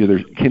continue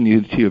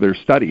their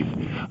studies.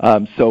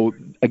 So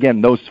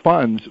again, those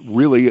funds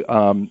really,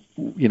 they're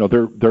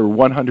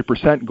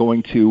 100%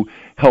 going to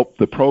help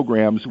the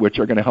programs, which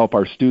are going to help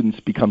our students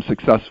become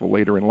successful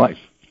later in life.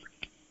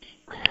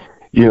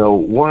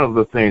 One of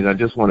the things, I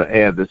just want to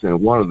add this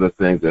in, one of the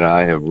things that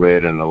I have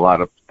read and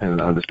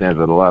understand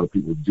that a lot of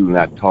people do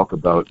not talk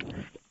about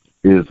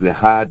is the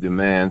high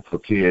demand for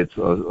kids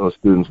or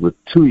students with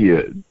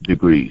 2-year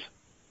degrees.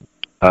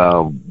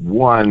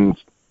 One,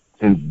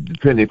 and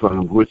depending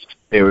on which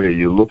area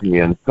you're looking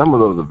in, some of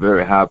those are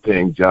very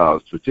high-paying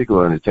jobs,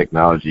 particularly in the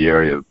technology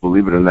area.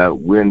 Believe it or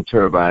not, wind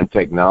turbine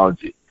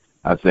technology,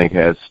 I think,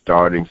 has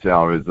starting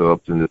salaries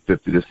up in the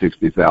 $50,000 to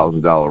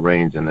 $60,000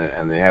 range, and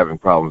they're having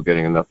problems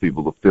getting enough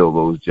people to fill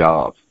those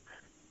jobs.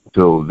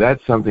 So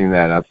that's something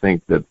that I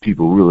think that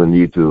people really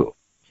need to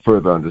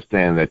further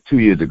understand, that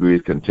 2-year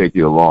degrees can take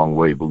you a long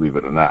way, believe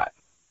it or not.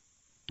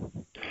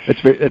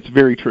 It's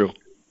very true.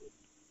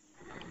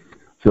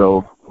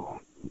 So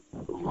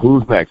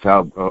who's next?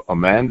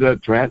 Amanda,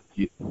 Trent?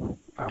 Sure,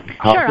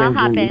 I'll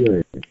hop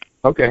in.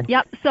 Okay.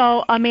 Yep.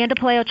 So Amanda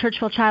Paleo,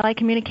 Churchville Child Eye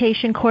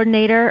Communication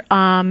Coordinator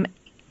in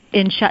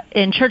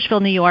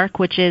Churchville, New York,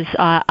 which is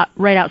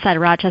right outside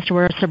of Rochester.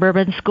 We're a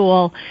suburban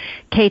school,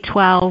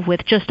 K-12,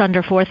 with just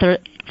under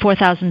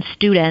 4,000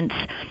 students.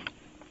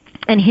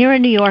 And here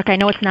in New York, I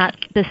know it's not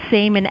the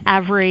same in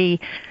every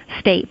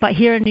state, but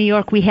here in New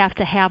York, we have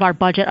to have our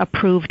budget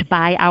approved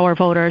by our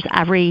voters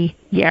every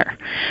year.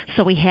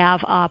 So we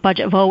have a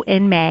budget vote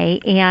in May,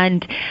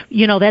 and,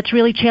 that's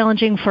really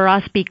challenging for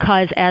us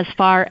because as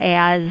far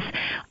as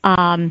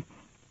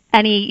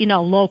any,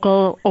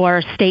 local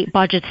or state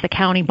budgets, the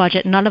county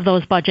budget, none of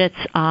those budgets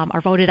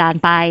are voted on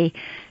by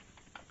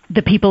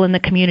the people in the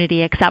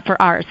community except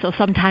for ours. So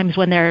sometimes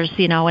when there's,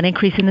 an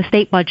increase in the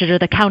state budget or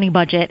the county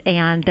budget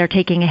and they're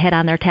taking a hit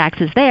on their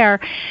taxes there,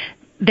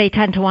 they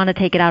tend to want to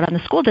take it out on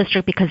the school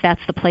district because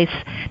that's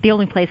the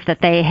only place that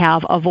they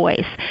have a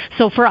voice.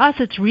 So for us,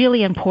 it's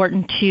really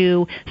important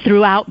to,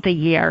 throughout the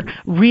year,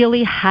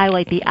 really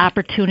highlight the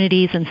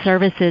opportunities and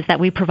services that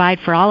we provide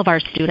for all of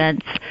our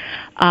students.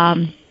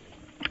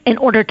 in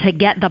order to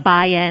get the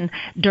buy-in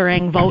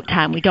during vote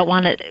time. We don't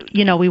want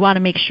to, we want to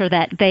make sure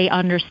that they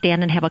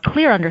understand and have a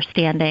clear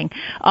understanding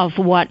of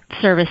what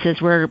services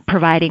we're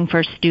providing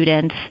for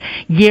students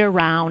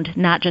year-round,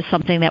 not just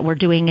something that we're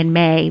doing in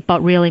May,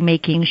 but really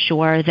making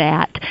sure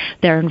that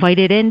they're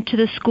invited into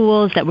the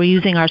schools, that we're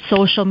using our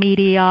social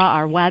media,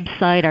 our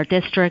website, our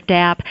district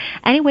app,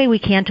 any way we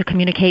can to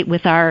communicate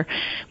with our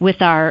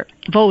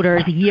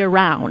voters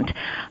year-round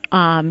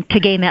to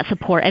gain that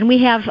support. And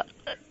we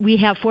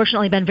have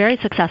fortunately been very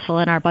successful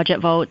in our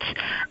budget votes.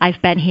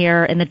 I've been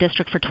here in the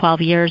district for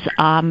 12 years.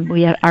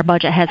 Our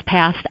budget has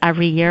passed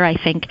every year.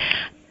 I think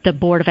the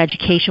Board of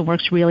Education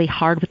works really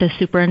hard with the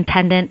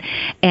superintendent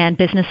and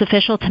business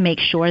official to make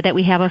sure that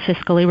we have a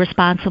fiscally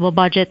responsible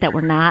budget, that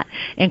we're not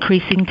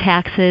increasing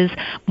taxes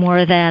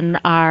more than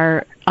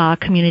our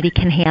community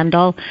can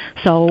handle.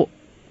 So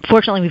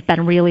fortunately, we've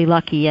been really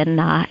lucky in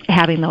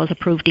having those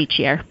approved each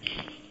year.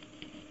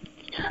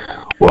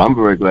 Well, I'm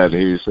very glad to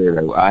hear you say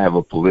that. I have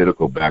a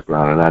political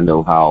background, and I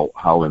know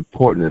how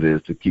important it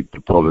is to keep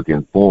the public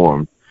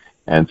informed,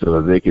 and so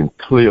that they can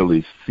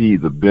clearly see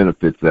the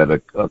benefits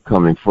that are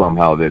coming from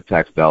how their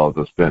tax dollars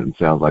are spent. It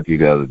sounds like you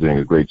guys are doing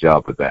a great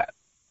job with that.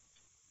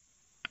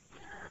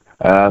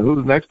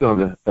 Who's next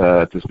on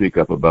to speak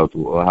up about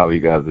how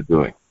you guys are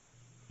doing?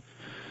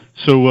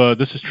 So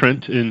this is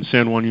Trent in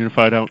San Juan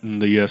Unified out in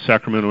the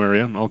Sacramento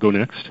area, and I'll go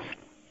next.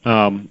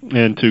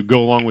 And to go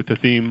along with the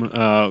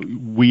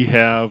theme, we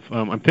have,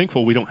 I'm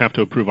thankful we don't have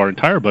to approve our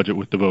entire budget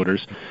with the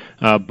voters,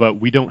 but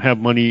we don't have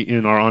money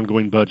in our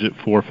ongoing budget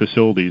for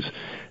facilities.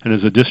 And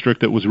as a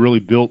district that was really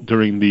built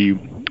during the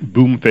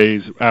boom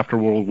phase after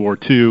World War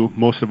II,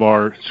 most of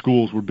our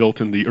schools were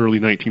built in the early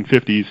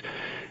 1950s,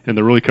 and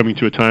they're really coming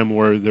to a time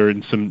where they're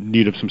in some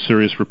need of some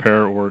serious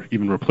repair or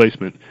even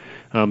replacement.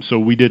 So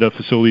we did a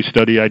facility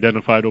study,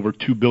 identified over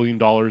 $2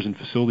 billion in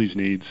facilities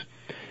needs,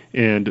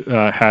 and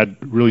had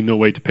really no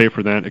way to pay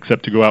for that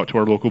except to go out to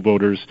our local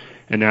voters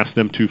and ask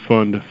them to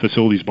fund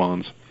facilities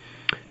bonds.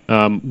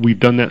 We've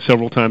done that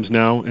several times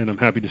now, and I'm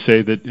happy to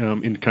say that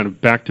in kind of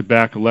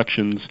back-to-back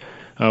elections,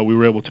 we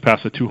were able to pass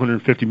a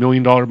 $250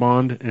 million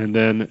bond, and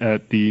then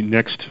at the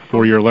next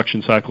four-year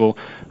election cycle,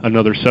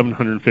 another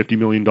 $750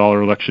 million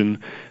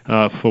election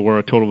for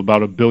a total of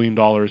about $1 billion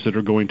that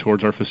are going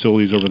towards our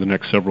facilities over the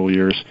next several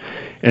years.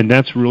 And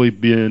that's really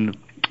been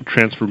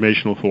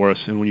transformational for us.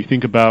 And when you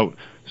think about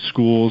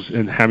schools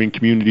and having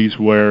communities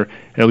where,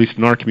 at least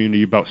in our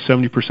community, about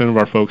 70% of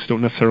our folks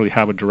don't necessarily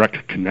have a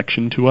direct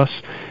connection to us.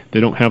 They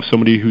don't have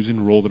somebody who's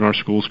enrolled in our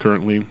schools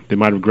currently. They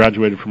might have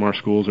graduated from our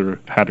schools or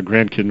had a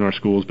grandkid in our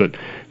schools, but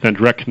that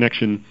direct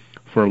connection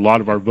for a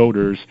lot of our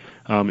voters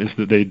is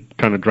that they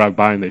kind of drive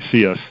by and they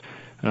see us.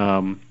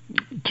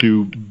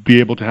 To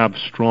be able to have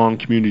strong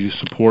community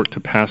support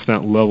to pass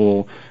that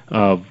level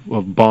of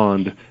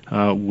bond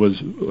was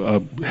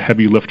a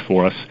heavy lift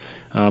for us.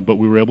 But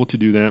we were able to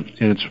do that,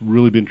 and it's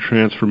really been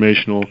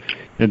transformational,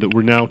 and that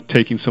we're now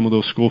taking some of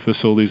those school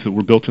facilities that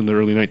were built in the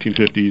early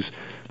 1950s.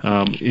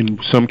 In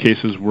some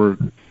cases, we're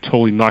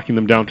totally knocking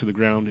them down to the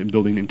ground and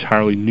building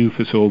entirely new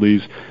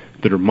facilities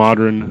that are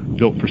modern,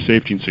 built for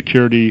safety and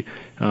security,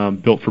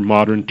 built for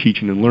modern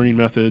teaching and learning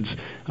methods,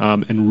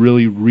 and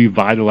really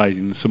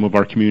revitalizing some of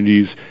our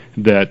communities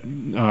that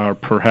are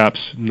perhaps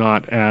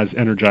not as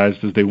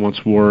energized as they once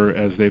were,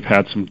 as they've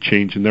had some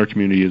change in their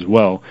community as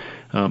well.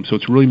 So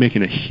it's really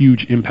making a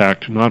huge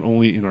impact, not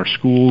only in our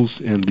schools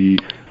and the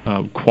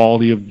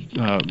quality of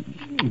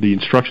the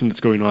instruction that's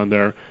going on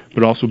there,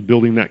 but also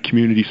building that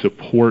community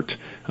support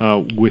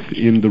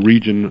within the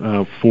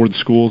region for the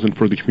schools and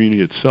for the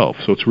community itself.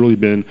 So it's really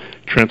been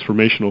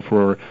transformational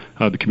for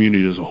the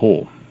community as a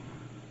whole.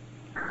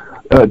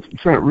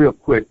 Trent, real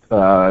quick,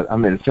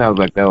 it sounds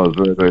like that was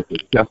very, very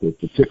successful,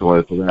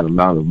 particularly for that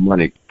amount of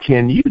money.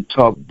 Can you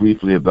talk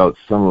briefly about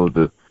some of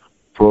the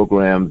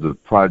programs, the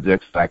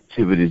projects,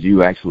 activities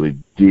you actually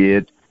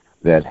did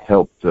that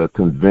helped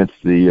convince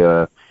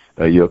your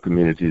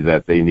community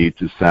that they need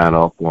to sign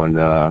off on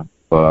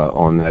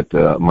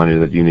that money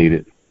that you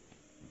needed?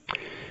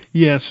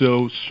 Yeah,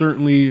 so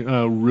certainly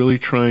really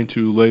trying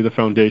to lay the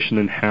foundation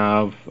and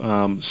have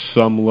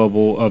some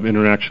level of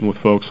interaction with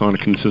folks on a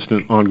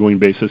consistent, ongoing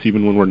basis,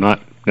 even when we're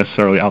not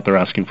necessarily out there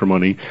asking for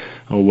money,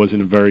 was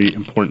a very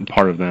important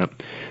part of that.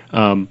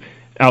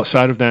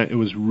 Outside of that, it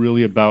was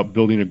really about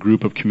building a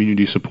group of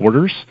community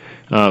supporters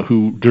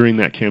who, during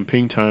that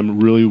campaign time,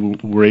 really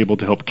were able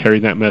to help carry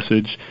that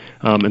message.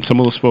 And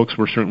some of those folks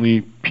were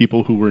certainly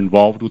people who were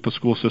involved with the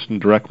school system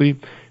directly,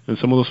 and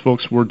some of those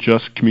folks were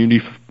just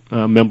community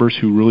members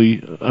who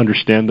really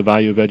understand the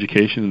value of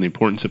education and the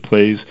importance it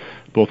plays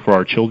both for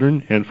our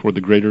children and for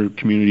the greater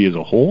community as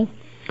a whole.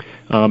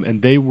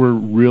 And they were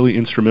really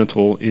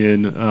instrumental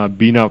in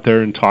being out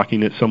there and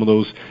talking at some of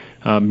those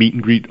meet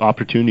and greet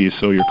opportunities.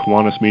 So your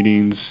Kiwanis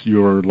meetings,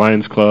 your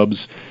Lions clubs,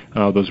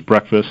 those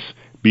breakfasts,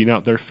 being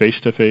out there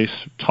face-to-face,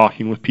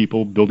 talking with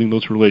people, building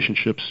those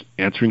relationships,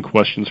 answering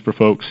questions for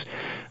folks.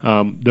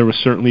 There was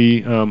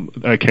certainly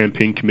a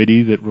campaign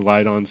committee that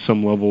relied on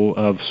some level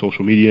of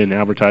social media and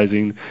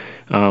advertising,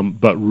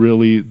 but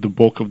really the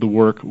bulk of the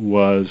work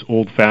was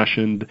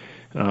old-fashioned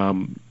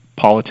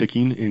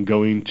politicking and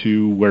going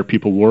to where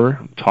people were,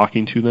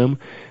 talking to them,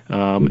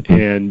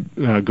 and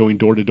going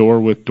door to door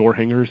with door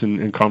hangers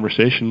and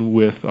conversation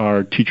with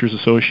our teachers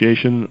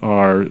association,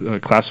 our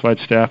classified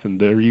staff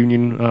and their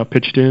union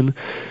pitched in.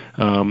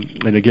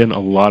 And again, a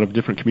lot of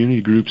different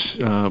community groups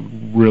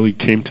really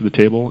came to the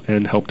table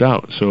and helped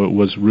out. So it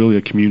was really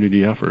a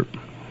community effort.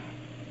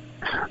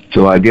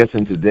 So I guess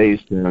in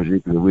today's terms,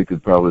 we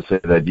could probably say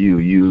that you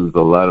used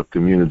a lot of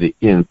community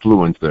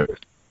influencers.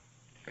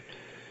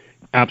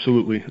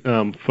 Absolutely.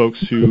 Folks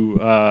who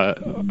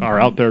are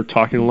out there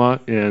talking a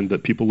lot and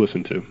that people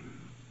listen to.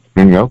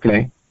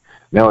 Okay.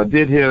 Now, I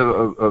did hear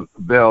a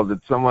bell. Did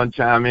someone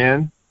chime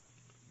in?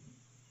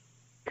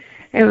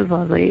 It was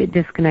lovely. It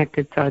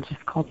disconnected, so I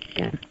just called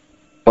again.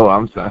 Oh,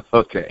 I'm sorry.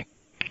 Okay.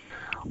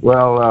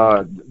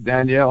 Well,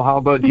 Danielle, how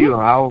about you?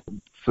 How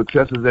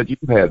successes that you've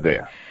had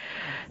there?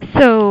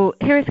 So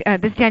this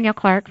is Danielle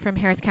Clark from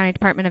Harris County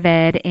Department of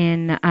Ed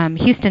in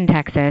Houston,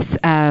 Texas.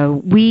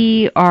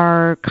 We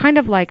are kind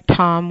of like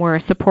Tom. We're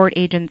a support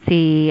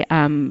agency,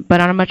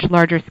 but on a much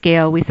larger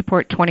scale. We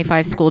support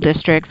 25 school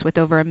districts with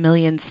over 1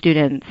 million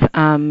students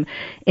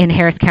in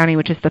Harris County,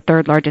 which is the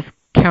third largest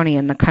county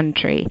in the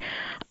country.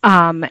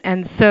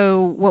 And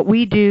so what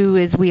we do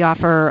is we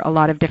offer a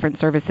lot of different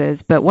services,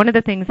 but one of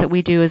the things that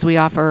we do is we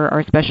offer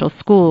our special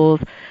schools,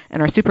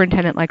 and our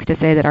superintendent likes to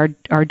say that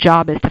our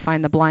job is to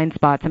find the blind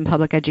spots in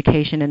public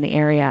education in the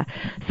area.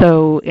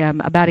 So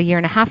about 1.5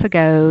 years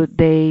ago,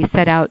 they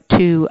set out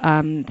to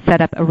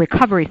set up a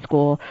recovery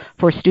school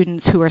for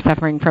students who are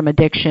suffering from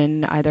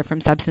addiction, either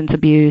from substance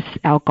abuse,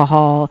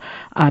 alcohol,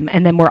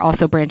 and then we're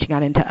also branching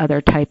out into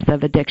other types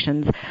of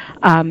addictions.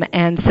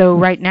 And so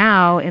right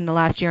now, in the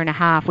last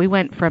 1.5 years, we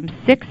went from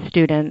 6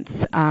 students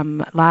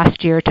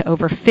last year to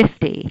over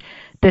 50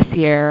 this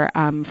year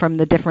from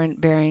the different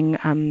varying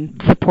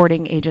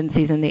supporting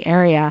agencies in the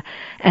area.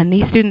 And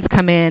these students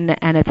come in,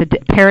 and it's a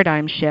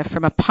paradigm shift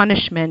from a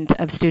punishment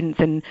of students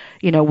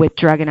with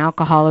drug and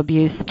alcohol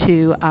abuse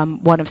to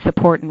one of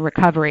support and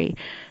recovery.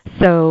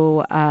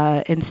 So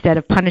instead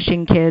of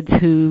punishing kids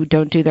who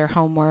don't do their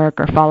homework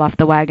or fall off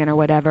the wagon or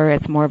whatever,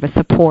 it's more of a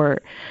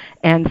support.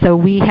 And so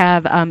we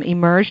have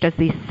emerged as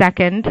the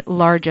second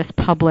largest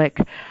public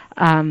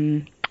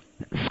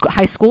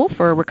high school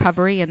for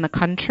recovery in the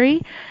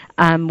country.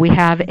 We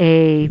have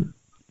a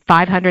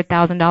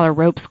 $500,000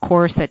 ropes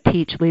course that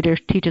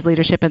teaches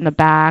leadership in the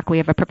back. We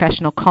have a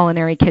professional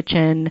culinary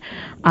kitchen.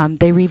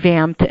 They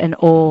revamped an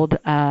old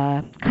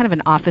kind of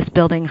an office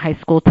building, high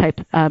school type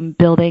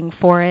building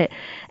for it.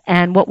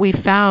 And what we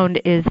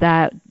found is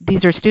that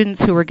these are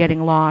students who are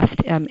getting lost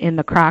in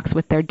the cracks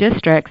with their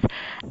districts.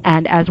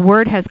 And as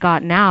word has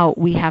gotten out,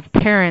 we have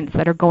parents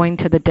that are going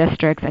to the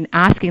districts and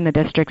asking the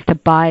districts to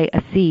buy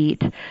a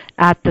seat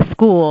at the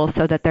school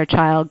so that their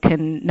child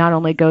can not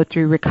only go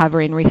through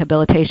recovery and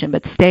rehabilitation,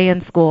 but stay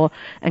in school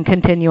and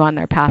continue on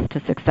their path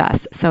to success.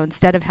 So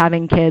instead of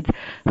having kids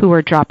who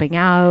are dropping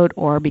out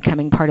or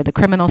becoming part of the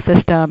criminal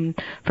system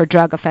for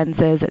drug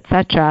offenses,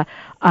 etc.,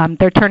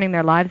 they're turning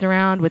their lives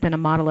around within a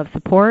model of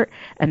support,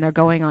 and they're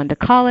going on to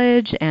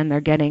college, and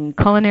they're getting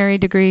culinary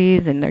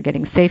degrees, and they're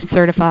getting SAFE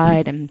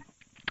certified, and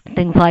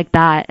things like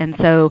that. And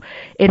so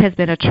it has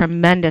been a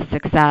tremendous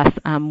success.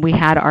 We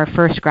had our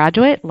first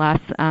graduate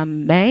last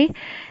May,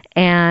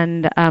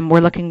 and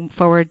we're looking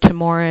forward to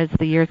more as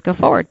the years go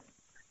forward.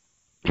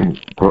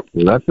 Well,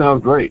 that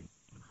sounds great.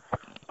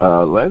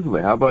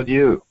 Leslie, how about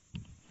you?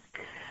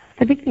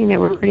 The big thing that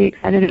we're pretty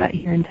excited about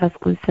here in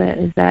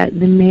Tuscaloosa is that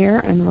the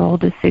mayor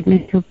enrolled a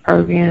signature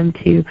program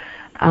to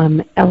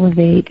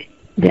elevate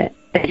the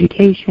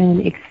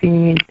education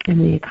experience in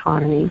the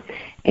economy.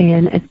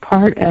 And as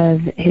part of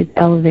his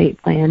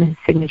Elevate plan, his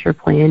signature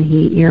plan,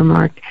 he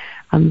earmarked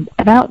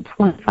about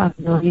 $25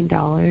 million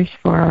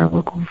for our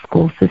local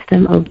school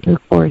system over the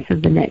course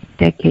of the next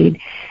decade.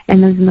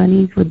 And those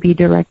monies would be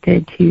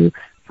directed to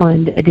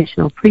fund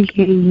additional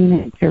pre-K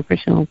units or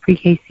additional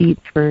pre-K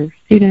seats for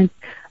students,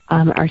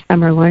 our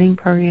summer learning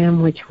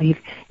program, which we've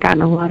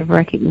gotten a lot of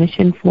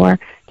recognition for,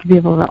 to be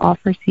able to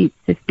offer seats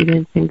to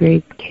students in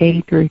grades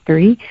K through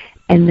 3.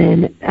 And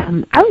then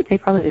I would say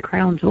probably the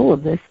crown jewel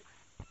of this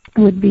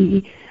would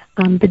be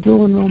the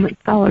dual enrollment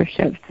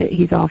scholarships that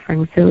he's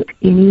offering. So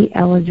any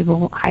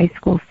eligible high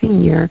school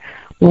senior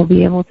will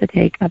be able to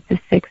take up to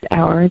 6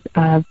 hours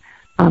of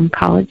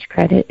college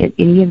credit at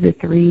any of the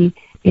 3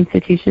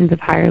 institutions of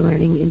higher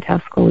learning in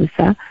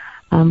Tuscaloosa,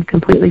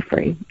 completely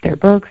free. Their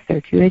books,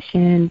 their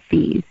tuition,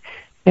 fees.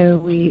 So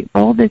we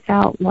rolled this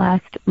out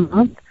last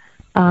month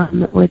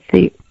with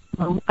the,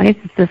 well, I guess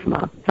it's this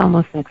month. It's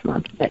almost next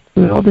month. But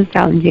we rolled this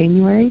out in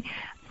January,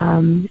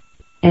 and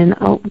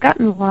I've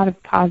gotten a lot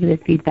of positive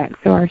feedback.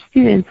 So our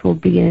students will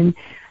begin,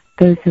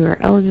 those who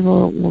are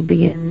eligible will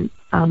begin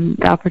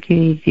the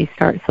opportunity to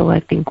start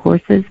selecting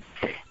courses.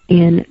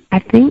 And I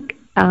think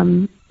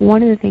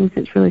one of the things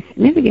that's really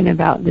significant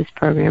about this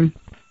program,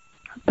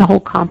 the whole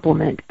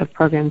complement of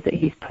programs that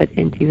he's put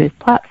into his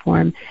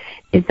platform,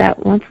 is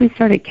that once we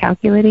started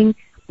calculating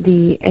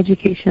the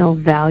educational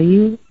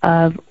value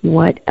of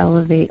what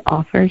Elevate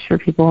offers for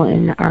people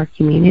in our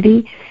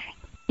community,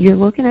 you're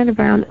looking at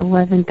around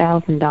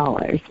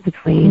 $11,000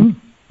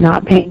 between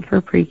not paying for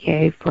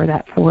pre-K for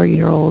that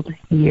 4-year-old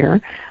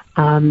year,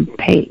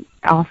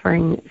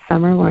 offering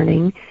summer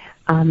learning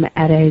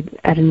at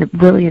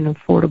really an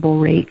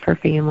affordable rate for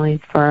families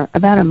for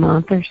about a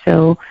month or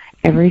so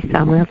every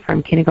summer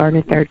from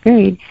kindergarten to 3rd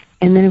grade,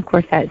 and then of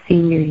course that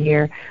senior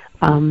year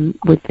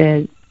with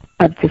the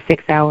up to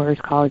 6 hours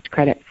college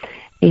credit.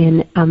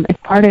 And as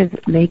part of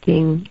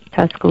making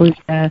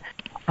Tuscaloosa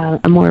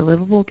a more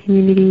livable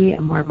community,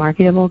 a more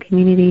marketable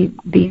community,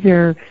 these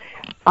are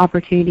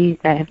opportunities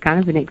that have kind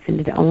of been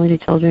extended only to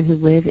children who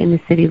live in the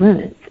city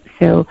limits.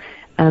 So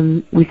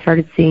we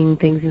started seeing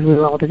things as we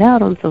rolled it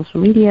out on social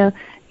media.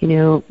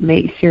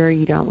 Make sure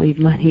you don't leave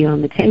money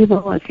on the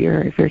table if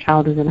your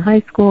child is in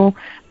high school.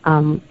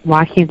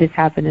 Why can't this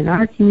happen in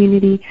our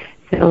community?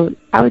 So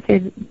I would say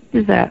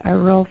this is a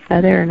real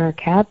feather in our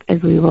cap as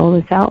we roll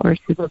this out. We're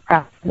super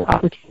proud of the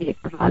opportunity it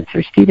provides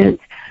for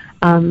students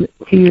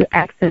to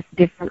access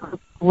different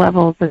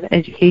levels of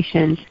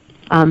education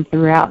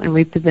throughout and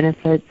reap the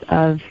benefits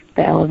of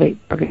the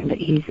Elevate program that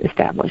he's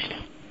established.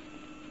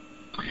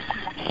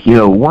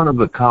 One of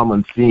the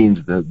common themes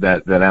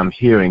that I'm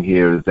hearing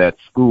here is that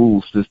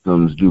school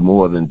systems do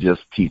more than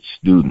just teach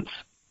students.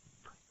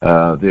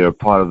 They're a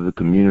part of the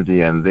community,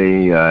 and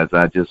they, as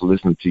I just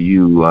listened to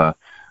you,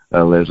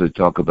 Leslie,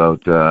 talk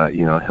about,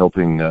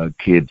 helping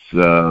kids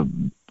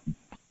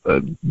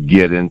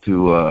get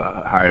into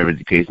higher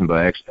education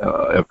by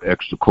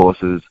extra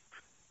courses.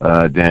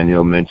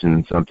 Danielle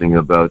mentioned something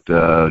about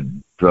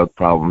drug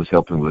problems,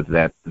 helping with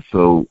that.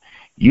 So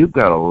you've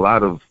got a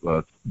lot of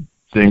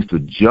things to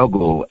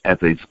juggle as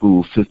a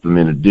school system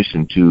in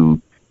addition to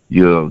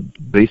your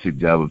basic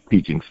job of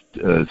teaching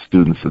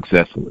students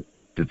successfully.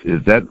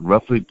 Is that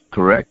roughly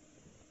correct?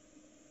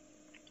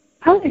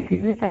 I would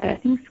agree with that. I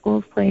think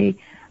schools play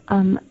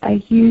a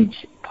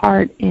huge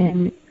part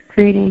in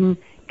creating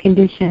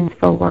conditions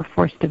for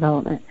workforce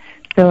development.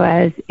 So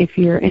if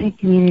you're in a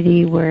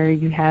community where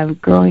you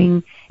have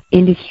growing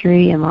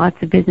industry and lots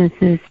of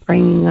businesses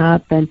springing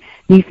up and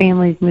new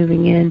families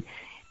moving in,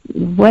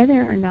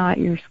 whether or not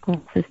your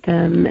school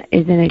system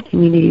is in a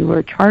community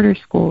where charter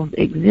schools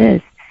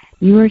exist,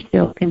 you are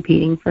still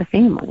competing for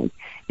families.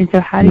 And so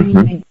how do you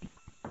make,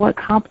 what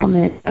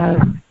complement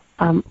of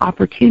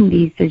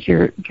opportunities does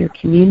your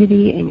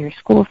community and your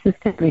school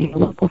system and your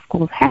local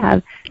schools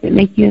have that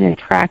make you an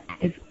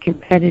attractive,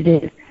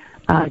 competitive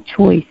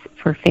choice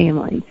for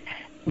families?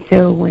 And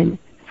so when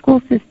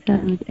school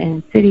systems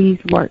and cities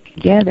work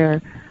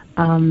together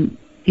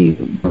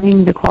to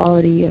bring the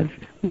quality of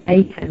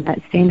life and that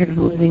standard of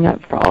living up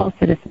for all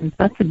citizens,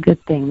 that's a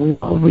good thing. We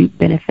all reap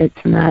benefits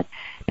from that.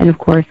 And, of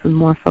course, with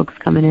more folks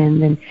coming in,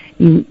 then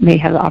you may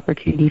have the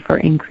opportunity for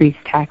increased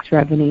tax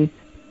revenues,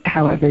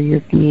 however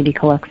your community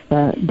collects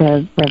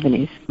the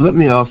revenues. Let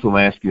me also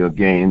ask you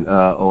again,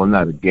 or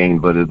not again,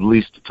 but at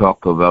least to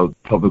talk about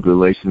public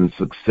relations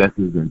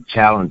successes and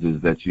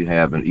challenges that you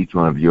have in each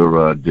one of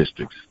your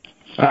districts.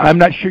 I'm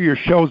not sure your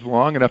show's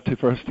long enough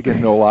for us to get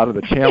into a lot of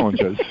the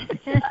challenges.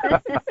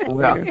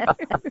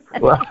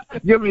 well,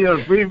 give me an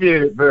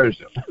abbreviated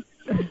version.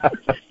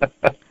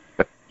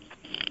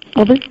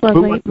 Well, this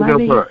Leslie, my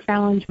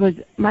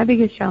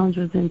biggest challenge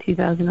was in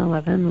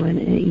 2011 when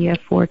an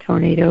EF4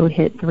 tornado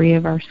hit 3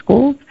 of our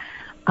schools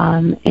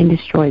and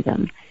destroyed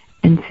them.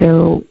 And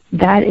so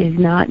that is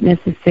not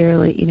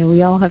necessarily,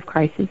 we all have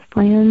crisis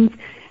plans,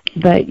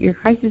 but your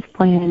crisis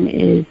plan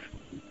is,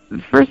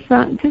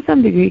 to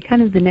some degree,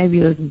 kind of the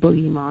nebulous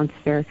boogeyman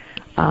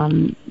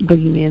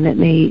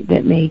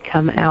that may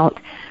come out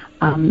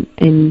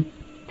and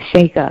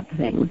shake up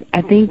things.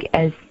 I think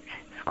as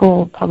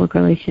school public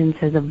relations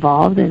has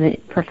evolved and the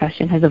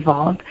profession has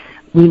evolved,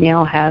 we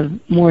now have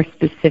more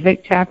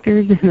specific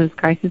chapters in those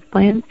crisis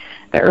plans.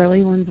 The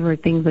early ones were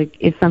things like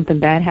if something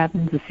bad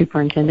happens, the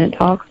superintendent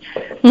talks.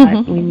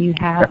 But when you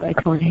have a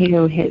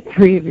tornado hit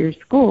 3 of your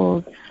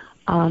schools,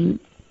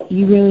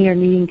 you really are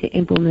needing to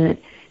implement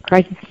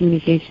crisis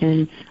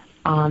communication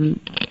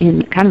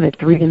in kind of a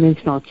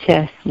 3-dimensional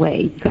chess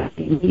way. You've got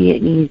the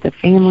immediate needs of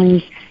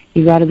families.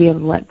 You've got to be able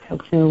to let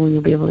folks know when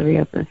you'll be able to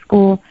reopen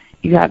school.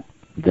 You got,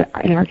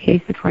 in our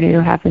case, the tornado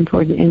happened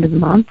towards the end of the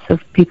month, so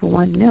if people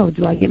want to know,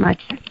 do I get my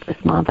check this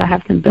month? I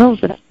have some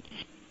bills that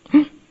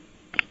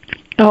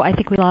Oh, I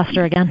think we lost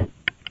her again.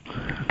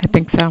 I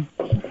think so.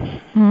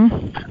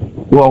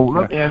 Well,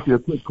 let me ask you a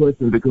quick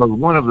question, because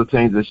one of the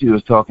things that she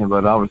was talking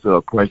about, obviously,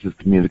 are crisis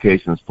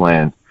communications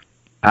plans.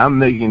 I'm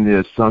making the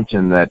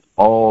assumption that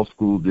all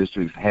school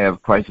districts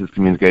have crisis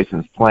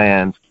communications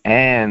plans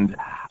and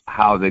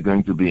how they're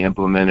going to be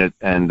implemented,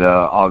 and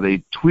are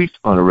they tweaked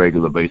on a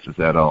regular basis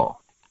at all?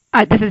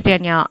 This is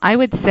Danielle. I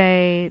would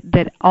say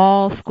that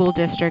all school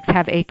districts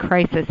have a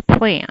crisis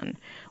plan.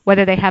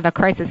 Whether they have a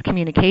crisis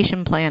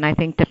communication plan, I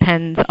think,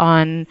 depends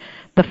on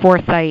the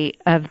foresight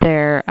of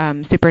their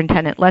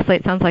superintendent. Leslie,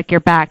 it sounds like you're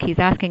back. He's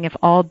asking if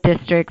all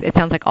districts, it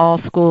sounds like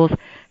all schools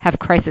have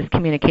crisis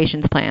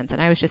communications plans. And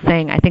I was just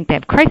saying I think they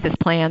have crisis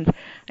plans.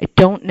 I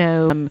don't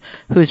know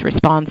who's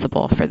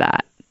responsible for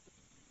that.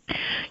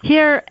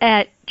 Here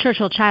at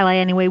Churchill Chili,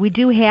 anyway, we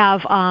do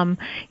have,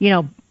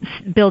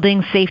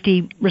 building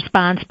safety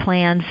response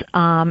plans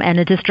and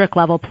a district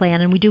level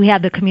plan, and we do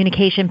have the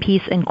communication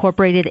piece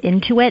incorporated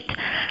into it.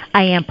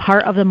 I am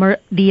part of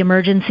the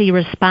emergency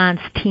response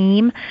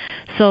team,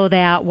 so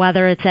that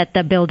whether it's at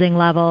the building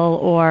level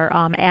or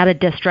at a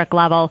district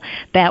level,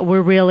 that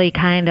we're really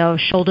kind of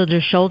shoulder to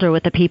shoulder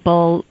with the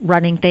people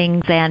running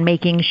things and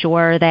making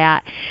sure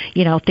that,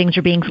 things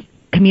are being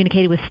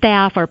communicated with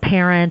staff or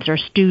parents or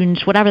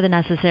students, whatever the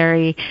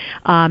necessary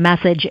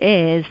message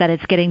is, that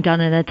it's getting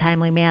done in a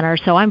timely manner.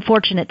 So I'm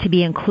fortunate to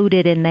be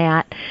included in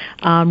that,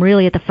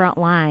 really at the front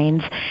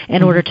lines,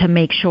 in order to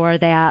make sure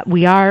that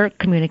we are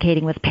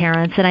communicating with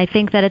parents. And I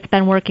think that it's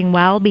been working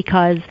well,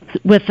 because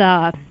with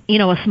a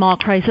small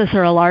crisis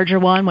or a larger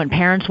one, when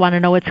parents want to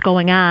know what's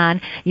going on,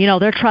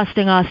 they're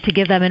trusting us to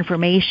give them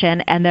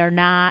information, and they're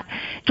not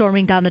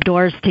storming down the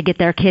doors to get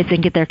their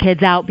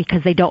kids out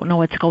because they don't know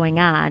what's going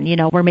on.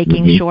 We're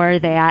making sure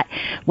that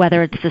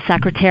whether it's the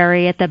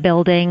secretary at the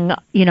building,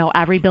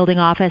 every building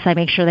office, I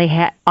make sure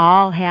they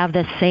all have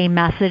the same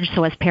message.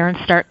 So as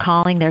parents start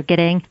calling, they're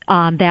getting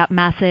that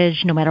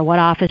message. No matter what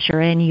office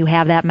you're in, you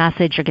have that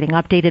message. You're getting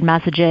updated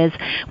messages.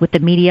 With the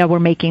media, we're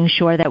making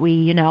sure that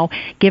we,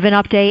 give an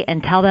update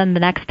and tell them the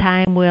next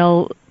time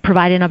we'll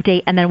provide an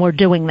update, and then we're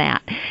doing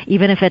that.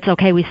 Even if it's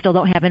okay, we still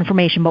don't have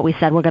information, but we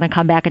said we're going to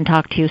come back and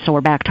talk to you, so we're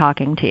back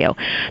talking to you.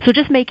 So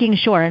just making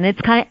sure, and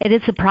it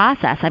is a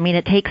process. I mean,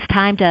 it takes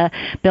time to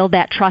build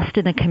that trust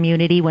in the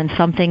community when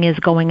something is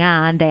going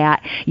on,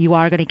 that you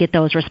are going to get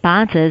those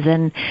responses.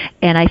 And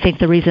I think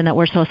the reason that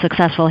we're so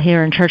successful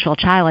here in Churchill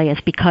Chili is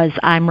because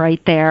I'm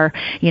right there,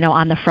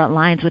 on the front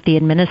lines with the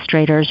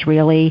administrators,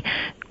 really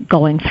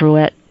going through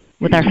it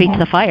with our feet to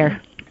the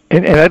fire.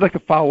 And I'd like to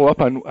follow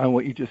up on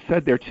what you just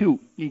said there, too,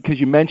 because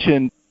you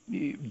mentioned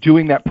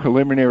doing that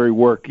preliminary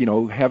work,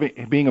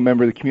 being a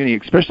member of the community,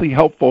 especially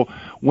helpful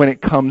when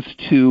it comes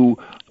to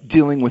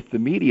dealing with the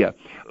media.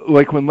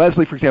 Like when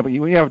Leslie, for example,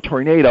 when you have a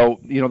tornado,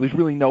 there's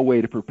really no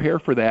way to prepare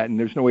for that, and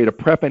there's no way to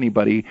prep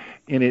anybody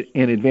in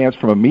advance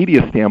from a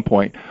media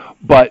standpoint.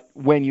 But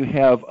when you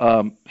have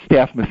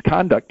staff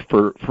misconduct,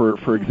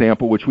 for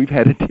example, which we've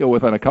had to deal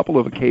with on a couple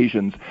of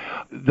occasions,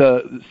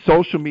 the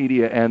social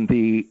media and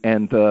the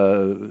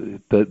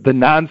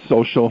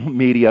non-social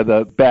media,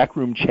 the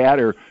backroom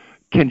chatter,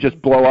 can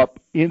just blow up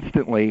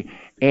instantly.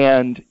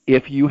 And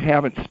if you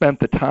haven't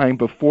spent the time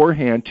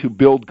beforehand to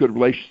build good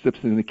relationships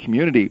in the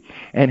community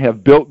and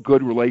have built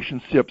good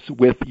relationships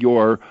with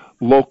your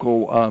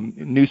local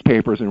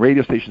newspapers and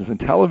radio stations and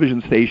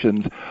television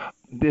stations,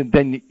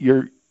 then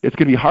it's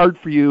going to be hard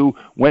for you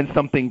when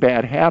something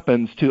bad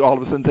happens to all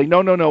of a sudden say,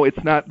 no,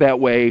 it's not that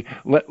way.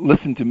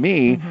 Listen to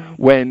me.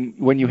 When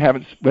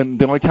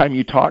the only time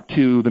you talk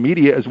to the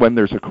media is when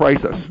there's a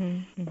crisis.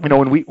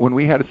 When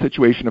we had a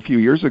situation a few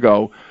years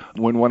ago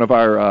when one of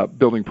our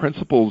building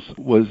principals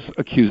was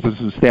accused of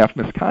some staff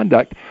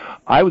misconduct,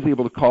 I was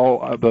able to call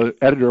the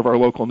editor of our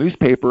local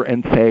newspaper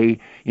and say,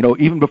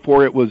 even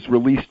before it was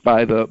released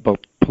by the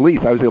police,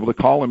 I was able to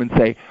call him and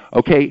say,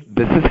 okay,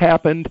 this has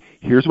happened.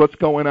 Here's what's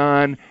going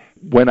on.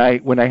 When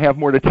I have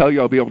more to tell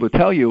you, I'll be able to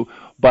tell you.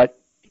 But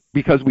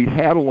because we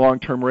had a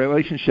long-term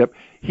relationship,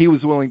 he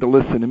was willing to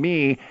listen to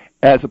me,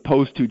 as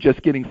opposed to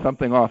just getting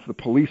something off the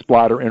police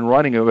blotter and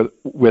running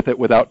with it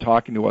without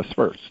talking to us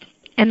first.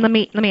 And let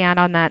me add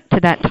on to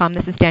that, Tom.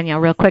 This is Danielle,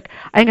 real quick.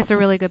 I think it's a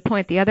really good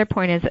point. The other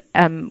point is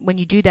when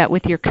you do that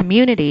with your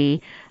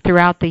community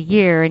throughout the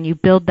year, and you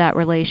build that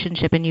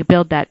relationship and you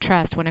build that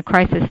trust, when a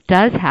crisis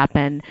does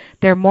happen,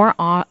 they're more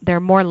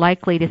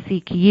likely to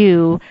seek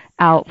you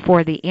out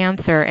for the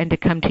answer and to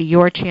come to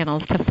your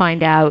channels to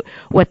find out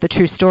what the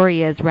true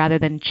story is, rather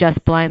than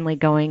just blindly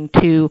going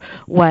to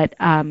what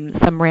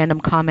some random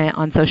comment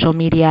on social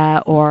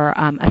media or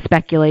a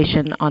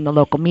speculation on the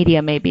local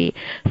media may be.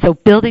 So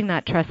building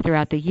that trust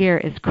throughout the year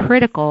is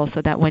critical,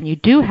 so that when you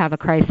do have a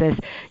crisis,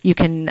 you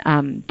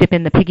can dip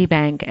in the piggy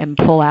bank and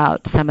pull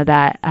out some of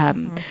that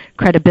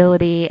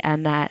credibility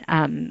and that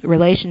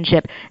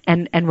relationship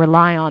and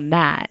rely on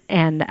that.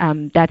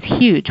 And that's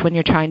huge when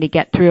you're trying to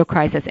get through a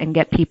crisis and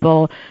get people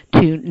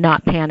to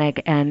not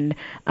panic and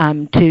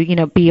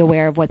to be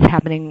aware of what's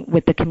happening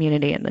with the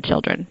community and the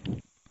children.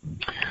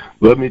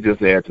 Let me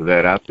just add to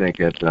that. I think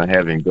that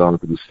having gone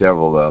through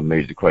several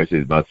major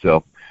crises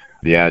myself,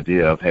 the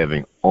idea of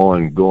having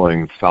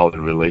ongoing solid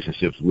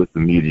relationships with the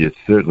media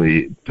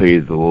certainly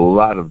pays a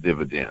lot of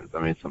dividends.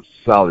 I mean, some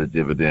solid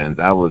dividends.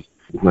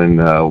 When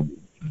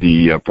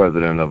the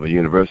president of a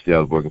university I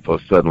was working for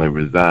suddenly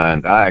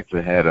resigned, I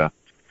actually had a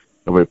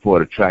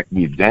reporter track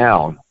me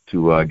down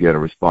to get a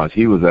response.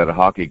 He was at a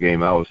hockey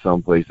game. I was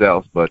someplace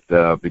else, but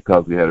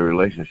because we had a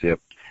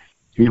relationship,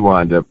 he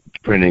wound up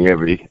printing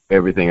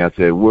everything I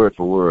said word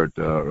for word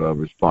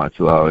response.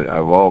 So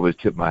I've always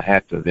tipped my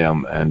hat to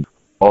them and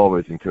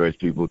always encourage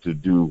people to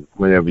do,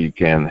 whenever you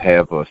can,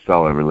 have a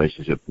solid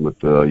relationship with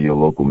your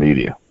local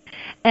media.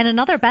 And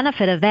another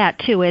benefit of that,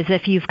 too, is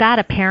if you've got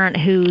a parent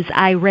who's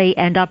irate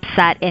and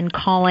upset and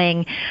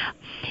calling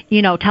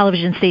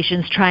television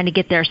stations trying to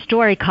get their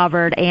story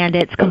covered, and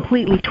it's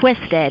completely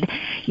twisted.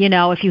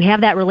 If you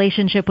have that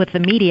relationship with the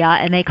media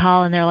and they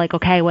call and they're like,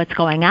 okay, what's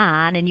going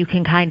on? And you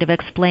can kind of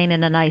explain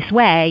in a nice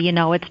way,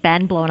 it's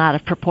been blown out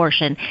of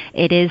proportion.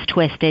 It is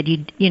twisted.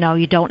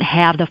 You don't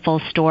have the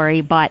full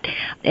story, but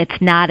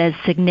it's not as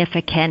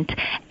significant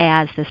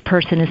as this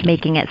person is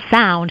making it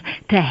sound.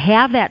 To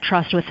have that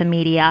trust with the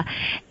media,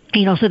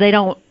 so they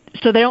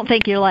don't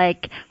think you're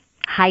like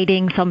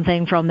hiding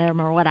something from them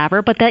or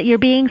whatever, but that you're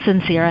being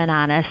sincere and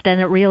honest,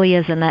 and it really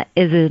isn't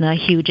a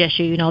huge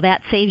issue.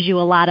 That saves you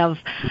a lot of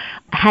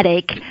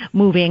headache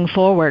moving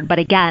forward. But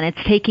again, it's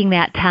taking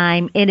that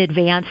time in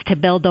advance to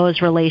build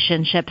those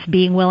relationships,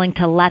 being willing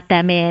to let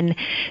them in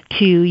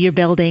to your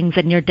buildings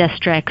and your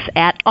districts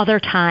at other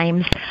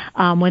times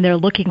when they're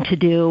looking to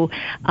do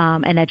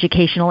an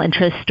educational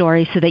interest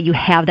story, so that you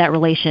have that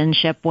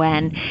relationship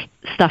when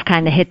stuff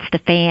kind of hits the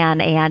fan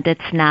and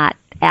it's not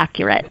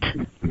accurate.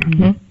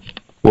 Mm-hmm.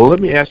 Well,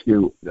 let me ask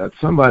you,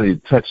 somebody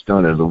touched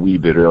on it a wee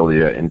bit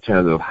earlier in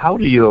terms of how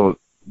do your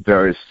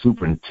various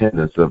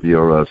superintendents of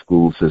your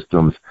school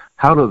systems,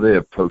 how do they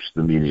approach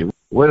the media?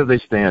 Where do they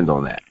stand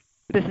on that?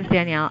 This is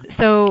Danielle.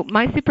 So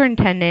my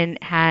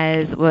superintendent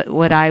has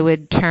what I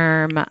would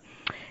term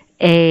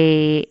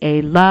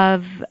a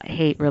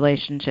love-hate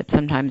relationship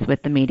sometimes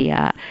with the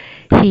media.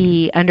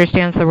 He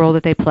understands the role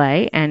that they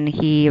play, and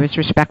he is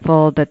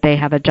respectful that they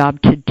have a job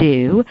to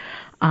do.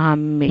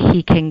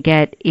 He can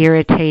get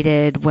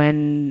irritated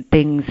when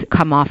things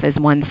come off as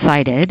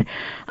one-sided,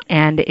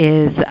 and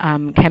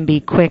can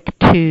be quick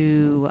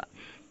to,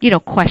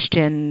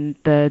 question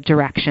the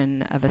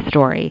direction of a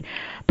story.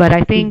 But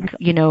I think,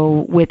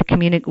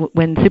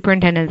 when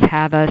superintendents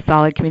have a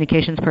solid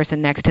communications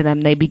person next to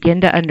them, they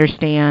begin to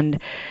understand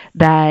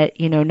that,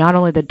 not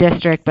only the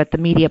district but the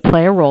media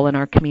play a role in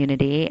our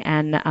community,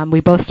 and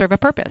we both serve a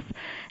purpose.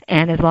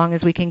 And as long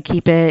as we can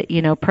keep it,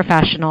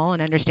 professional,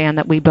 and understand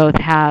that we both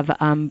have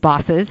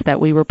bosses that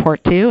we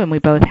report to, and we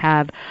both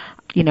have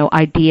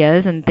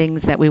ideas and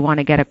things that we want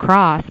to get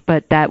across,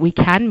 but that we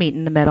can meet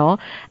in the middle,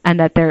 and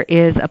that there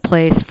is a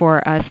place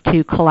for us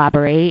to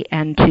collaborate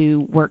and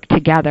to work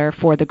together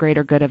for the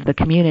greater good of the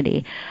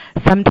community.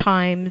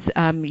 Sometimes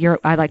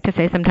I like to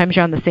say sometimes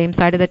you're on the same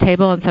side of the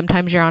table, and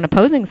sometimes you're on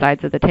opposing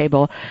sides of the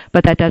table,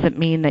 but that doesn't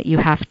mean that you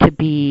have to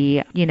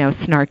be,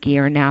 snarky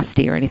or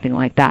nasty or anything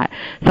like that.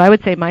 So I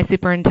would say my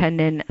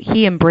superintendent,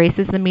 he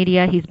embraces the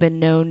media. He's been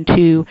known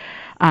to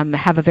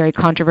have a very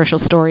controversial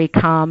story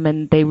come,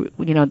 and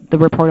the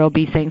reporter will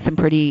be saying some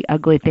pretty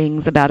ugly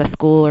things about a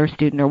school or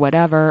student or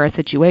whatever, or a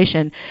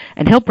situation,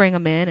 and he'll bring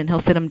them in and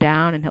he'll sit them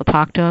down and he'll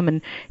talk to them,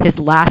 and his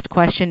last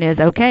question is,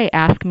 okay,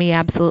 ask me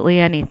absolutely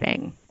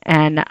anything.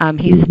 And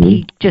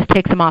he just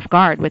takes them off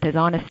guard with his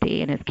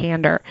honesty and his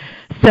candor.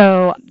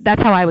 So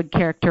that's how I would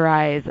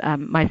characterize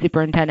my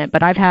superintendent.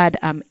 But I've had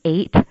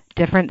 8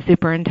 different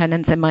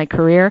superintendents in my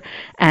career,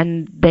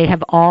 and they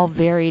have all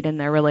varied in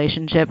their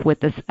relationship with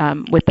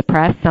the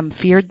press. Some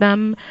feared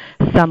them,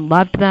 some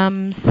loved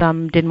them,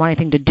 some didn't want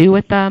anything to do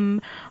with them.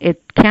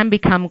 It can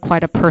become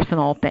quite a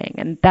personal thing,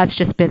 and that's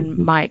just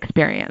been my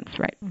experience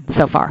right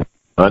so far.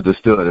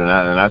 Understood, and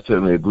I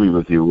certainly agree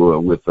with you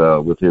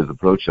with his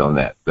approach on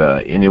that.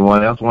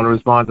 Anyone else want to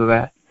respond to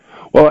that?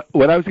 Well,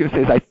 what I was going to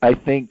say is I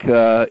think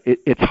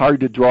it's hard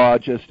to draw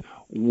just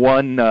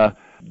one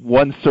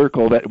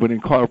circle that would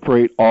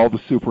incorporate all the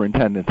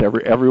superintendents.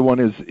 Everyone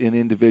is an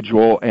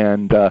individual,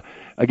 and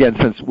again,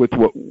 since with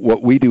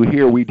what we do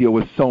here, we deal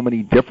with so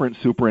many different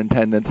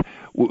superintendents,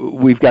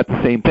 we've got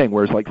the same thing,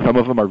 whereas like some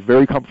of them are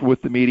very comfortable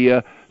with the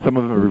media, some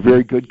of them are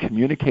very good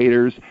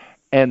communicators,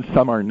 and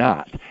some are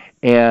not.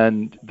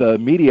 And the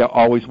media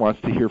always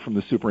wants to hear from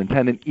the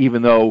superintendent,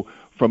 even though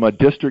from a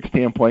district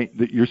standpoint,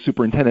 that your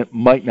superintendent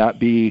might not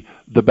be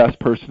the best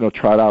person to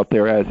trot out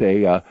there as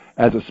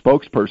a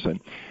spokesperson.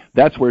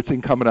 That's where it's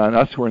incumbent on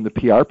us who are in the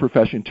PR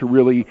profession to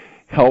really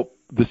help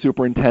the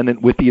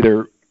superintendent with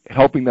either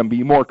helping them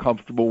be more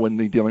comfortable when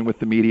they're dealing with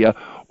the media,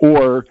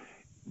 or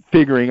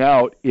figuring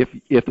out if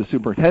the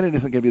superintendent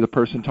isn't going to be the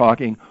person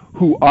talking,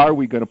 who are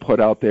we going to put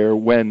out there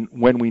when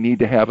we need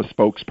to have a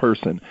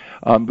spokesperson,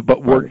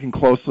 but working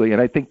closely.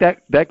 And I think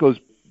that goes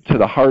to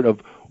the heart of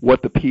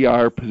what the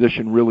PR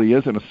position really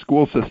is in a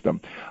school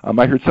system.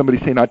 I heard somebody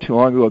say not too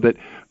long ago that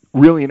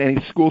really in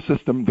any school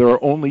system there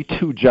are only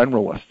 2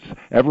 generalists.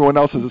 Everyone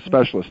else is a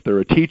specialist. They're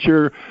a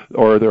teacher,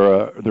 or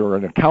they're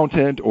an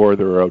accountant, or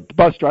they're a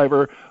bus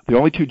driver. The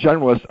only 2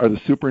 generalists are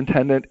the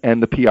superintendent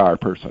and the PR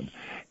person.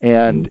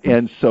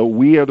 And so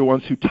we are the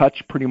ones who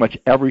touch pretty much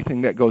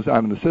everything that goes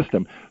on in the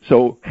system.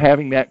 So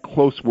having that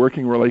close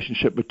working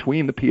relationship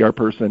between the PR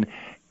person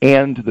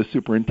and the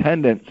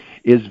superintendent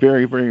is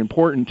very, very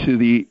important to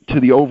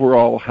the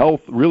overall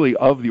health, really,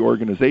 of the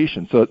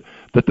organization, so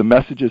that the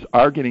messages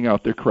are getting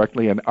out there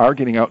correctly and are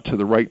getting out to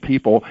the right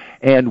people.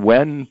 And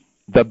when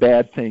the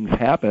bad things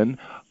happen,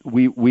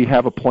 we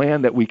have a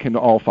plan that we can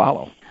all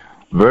follow.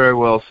 Very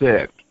well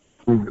said.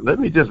 Let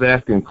me just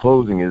ask in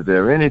closing, is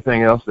there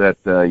anything else that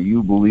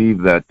you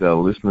believe that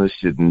listeners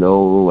should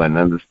know and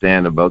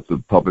understand about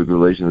the public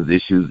relations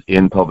issues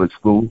in public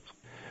schools?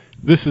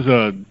 This is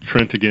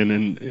Trent again,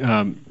 and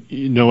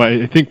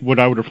I think what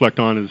I would reflect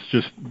on is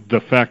just the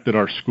fact that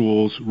our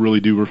schools really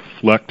do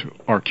reflect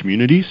our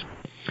communities,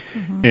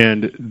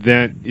 and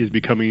that is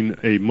becoming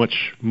a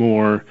much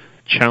more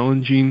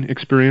challenging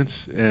experience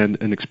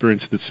and an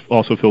experience that's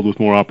also filled with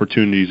more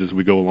opportunities as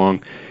we go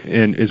along.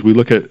 And as we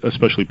look at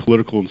especially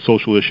political and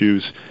social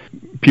issues,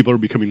 people are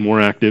becoming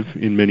more active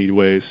in many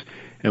ways,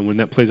 and when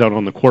that plays out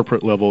on the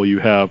corporate level, you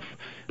have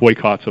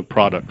boycotts of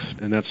products,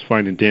 and that's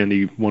fine and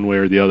dandy one way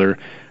or the other.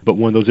 But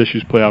when those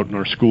issues play out in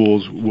our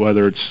schools,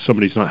 whether it's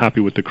somebody's not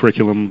happy with the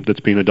curriculum that's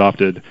being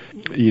adopted,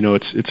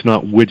 it's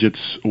not widgets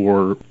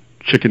or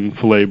chicken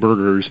filet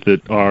burgers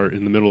that are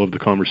in the middle of the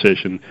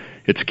conversation.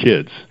 It's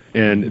kids.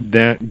 And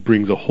that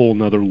brings a whole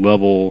nother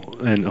level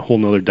and a whole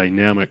nother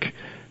dynamic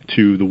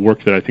to the work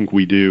that I think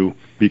we do,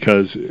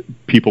 because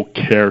people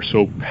care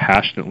so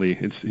passionately.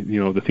 It's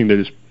the thing that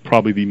is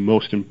probably the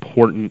most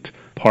important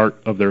part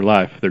of their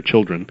life, their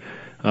children,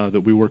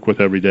 that we work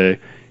with every day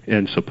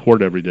and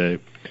support every day.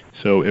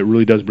 So it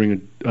really does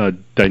bring a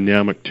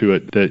dynamic to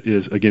it that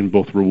is, again,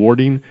 both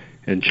rewarding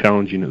and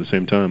challenging at the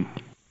same time.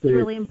 It's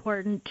really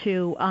important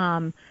to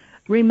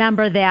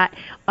remember that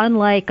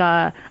unlike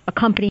a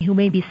company who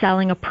may be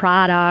selling a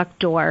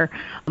product or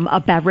a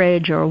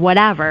beverage or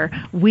whatever,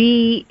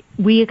 we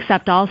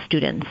accept all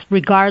students,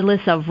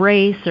 regardless of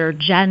race or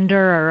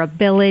gender or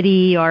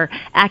ability or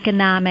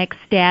economic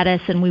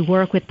status, and we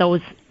work with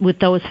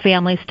those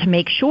families to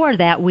make sure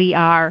that we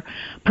are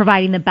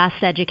providing the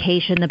best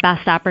education, the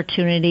best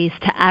opportunities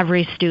to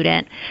every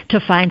student to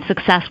find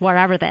success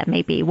wherever that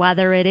may be,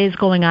 whether it is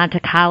going on to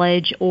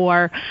college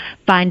or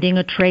finding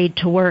a trade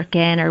to work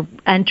in or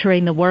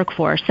entering the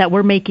workforce, that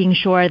we're making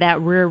sure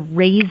that we're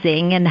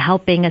raising and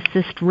helping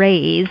assist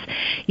raise,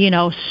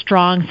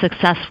 strong,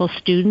 successful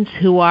students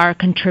who are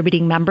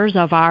contributing members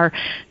of our,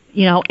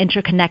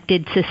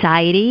 interconnected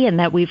society, and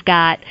that we've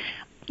got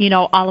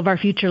all of our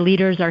future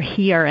leaders are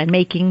here, and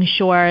making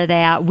sure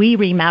that we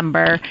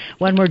remember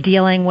when we're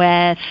dealing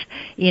with,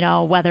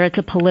 whether it's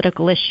a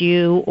political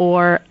issue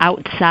or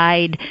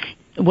outside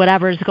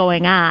whatever's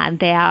going on,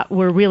 that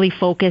we're really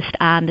focused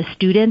on the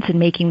students and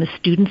making the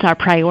students our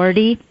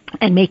priority,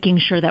 and making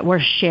sure that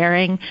we're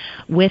sharing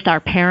with our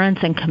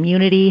parents and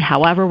community,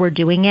 however we're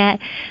doing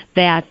it,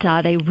 that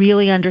they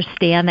really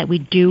understand that we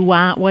do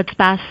want what's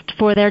best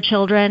for their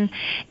children,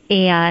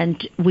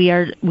 and we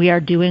are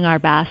doing our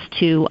best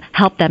to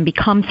help them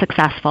become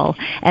successful.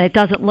 And it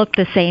doesn't look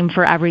the same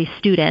for every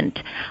student,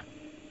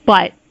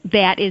 but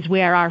that is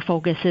where our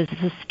focus is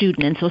as a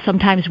student. And so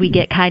sometimes we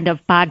get kind of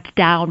bogged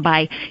down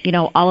by,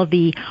 all of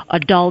the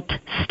adult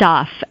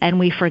stuff, and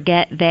we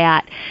forget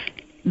that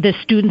the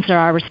students are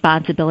our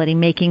responsibility,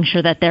 making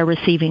sure that they're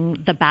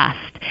receiving the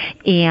best,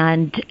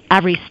 and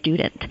every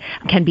student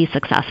can be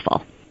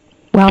successful.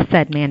 Well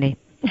said, Mandy.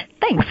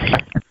 Thanks.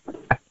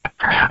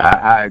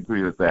 I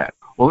agree with that.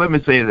 Well, let me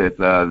say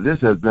that this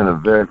has been a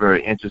very,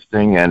 very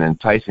interesting and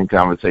enticing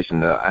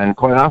conversation. And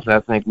quite honestly,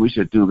 I think we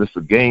should do this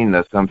again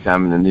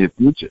sometime in the near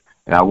future.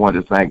 And I want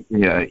to thank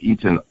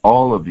each and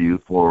all of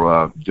you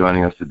for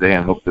joining us today,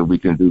 and hope that we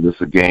can do this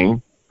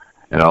again.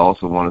 And I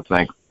also want to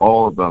thank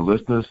all of our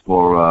listeners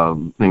for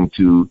listening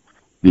to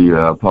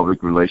the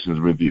Public Relations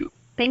Review.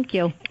 Thank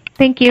you.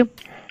 Thank you.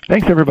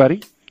 Thanks,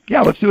 everybody.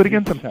 Yeah, let's do it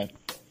again sometime.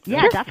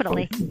 Yeah,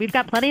 definitely. We've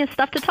got plenty of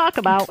stuff to talk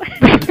about.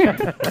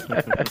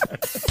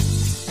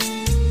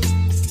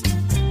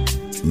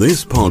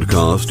 This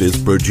podcast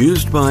is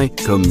produced by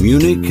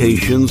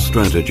Communication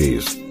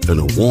Strategies, an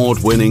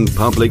award-winning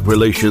public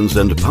relations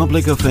and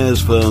public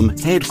affairs firm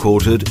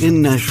headquartered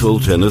in Nashville,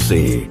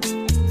 Tennessee.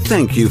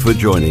 Thank you for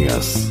joining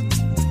us.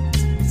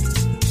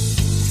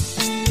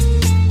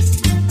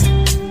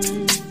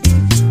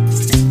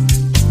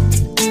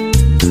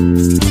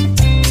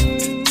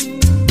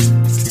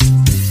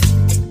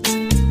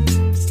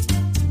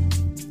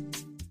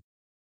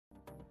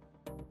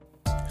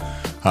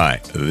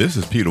 Hi, this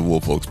is Peter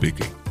Woolfolk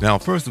speaking. Now,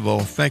 first of all,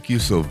 thank you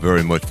so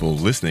very much for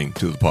listening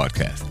to the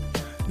podcast.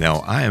 Now,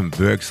 I am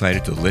very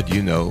excited to let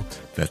you know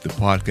that the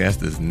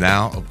podcast is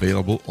now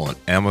available on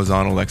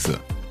Amazon Alexa.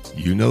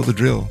 You know the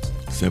drill.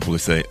 Simply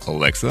say,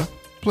 Alexa,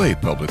 play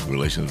Public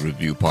Relations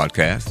Review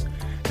podcast,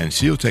 and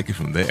she'll take it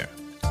from there.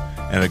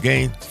 And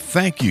again,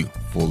 thank you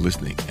for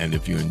listening. And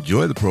if you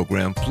enjoy the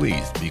program,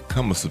 please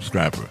become a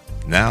subscriber.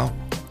 Now,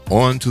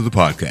 on to the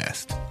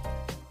podcast.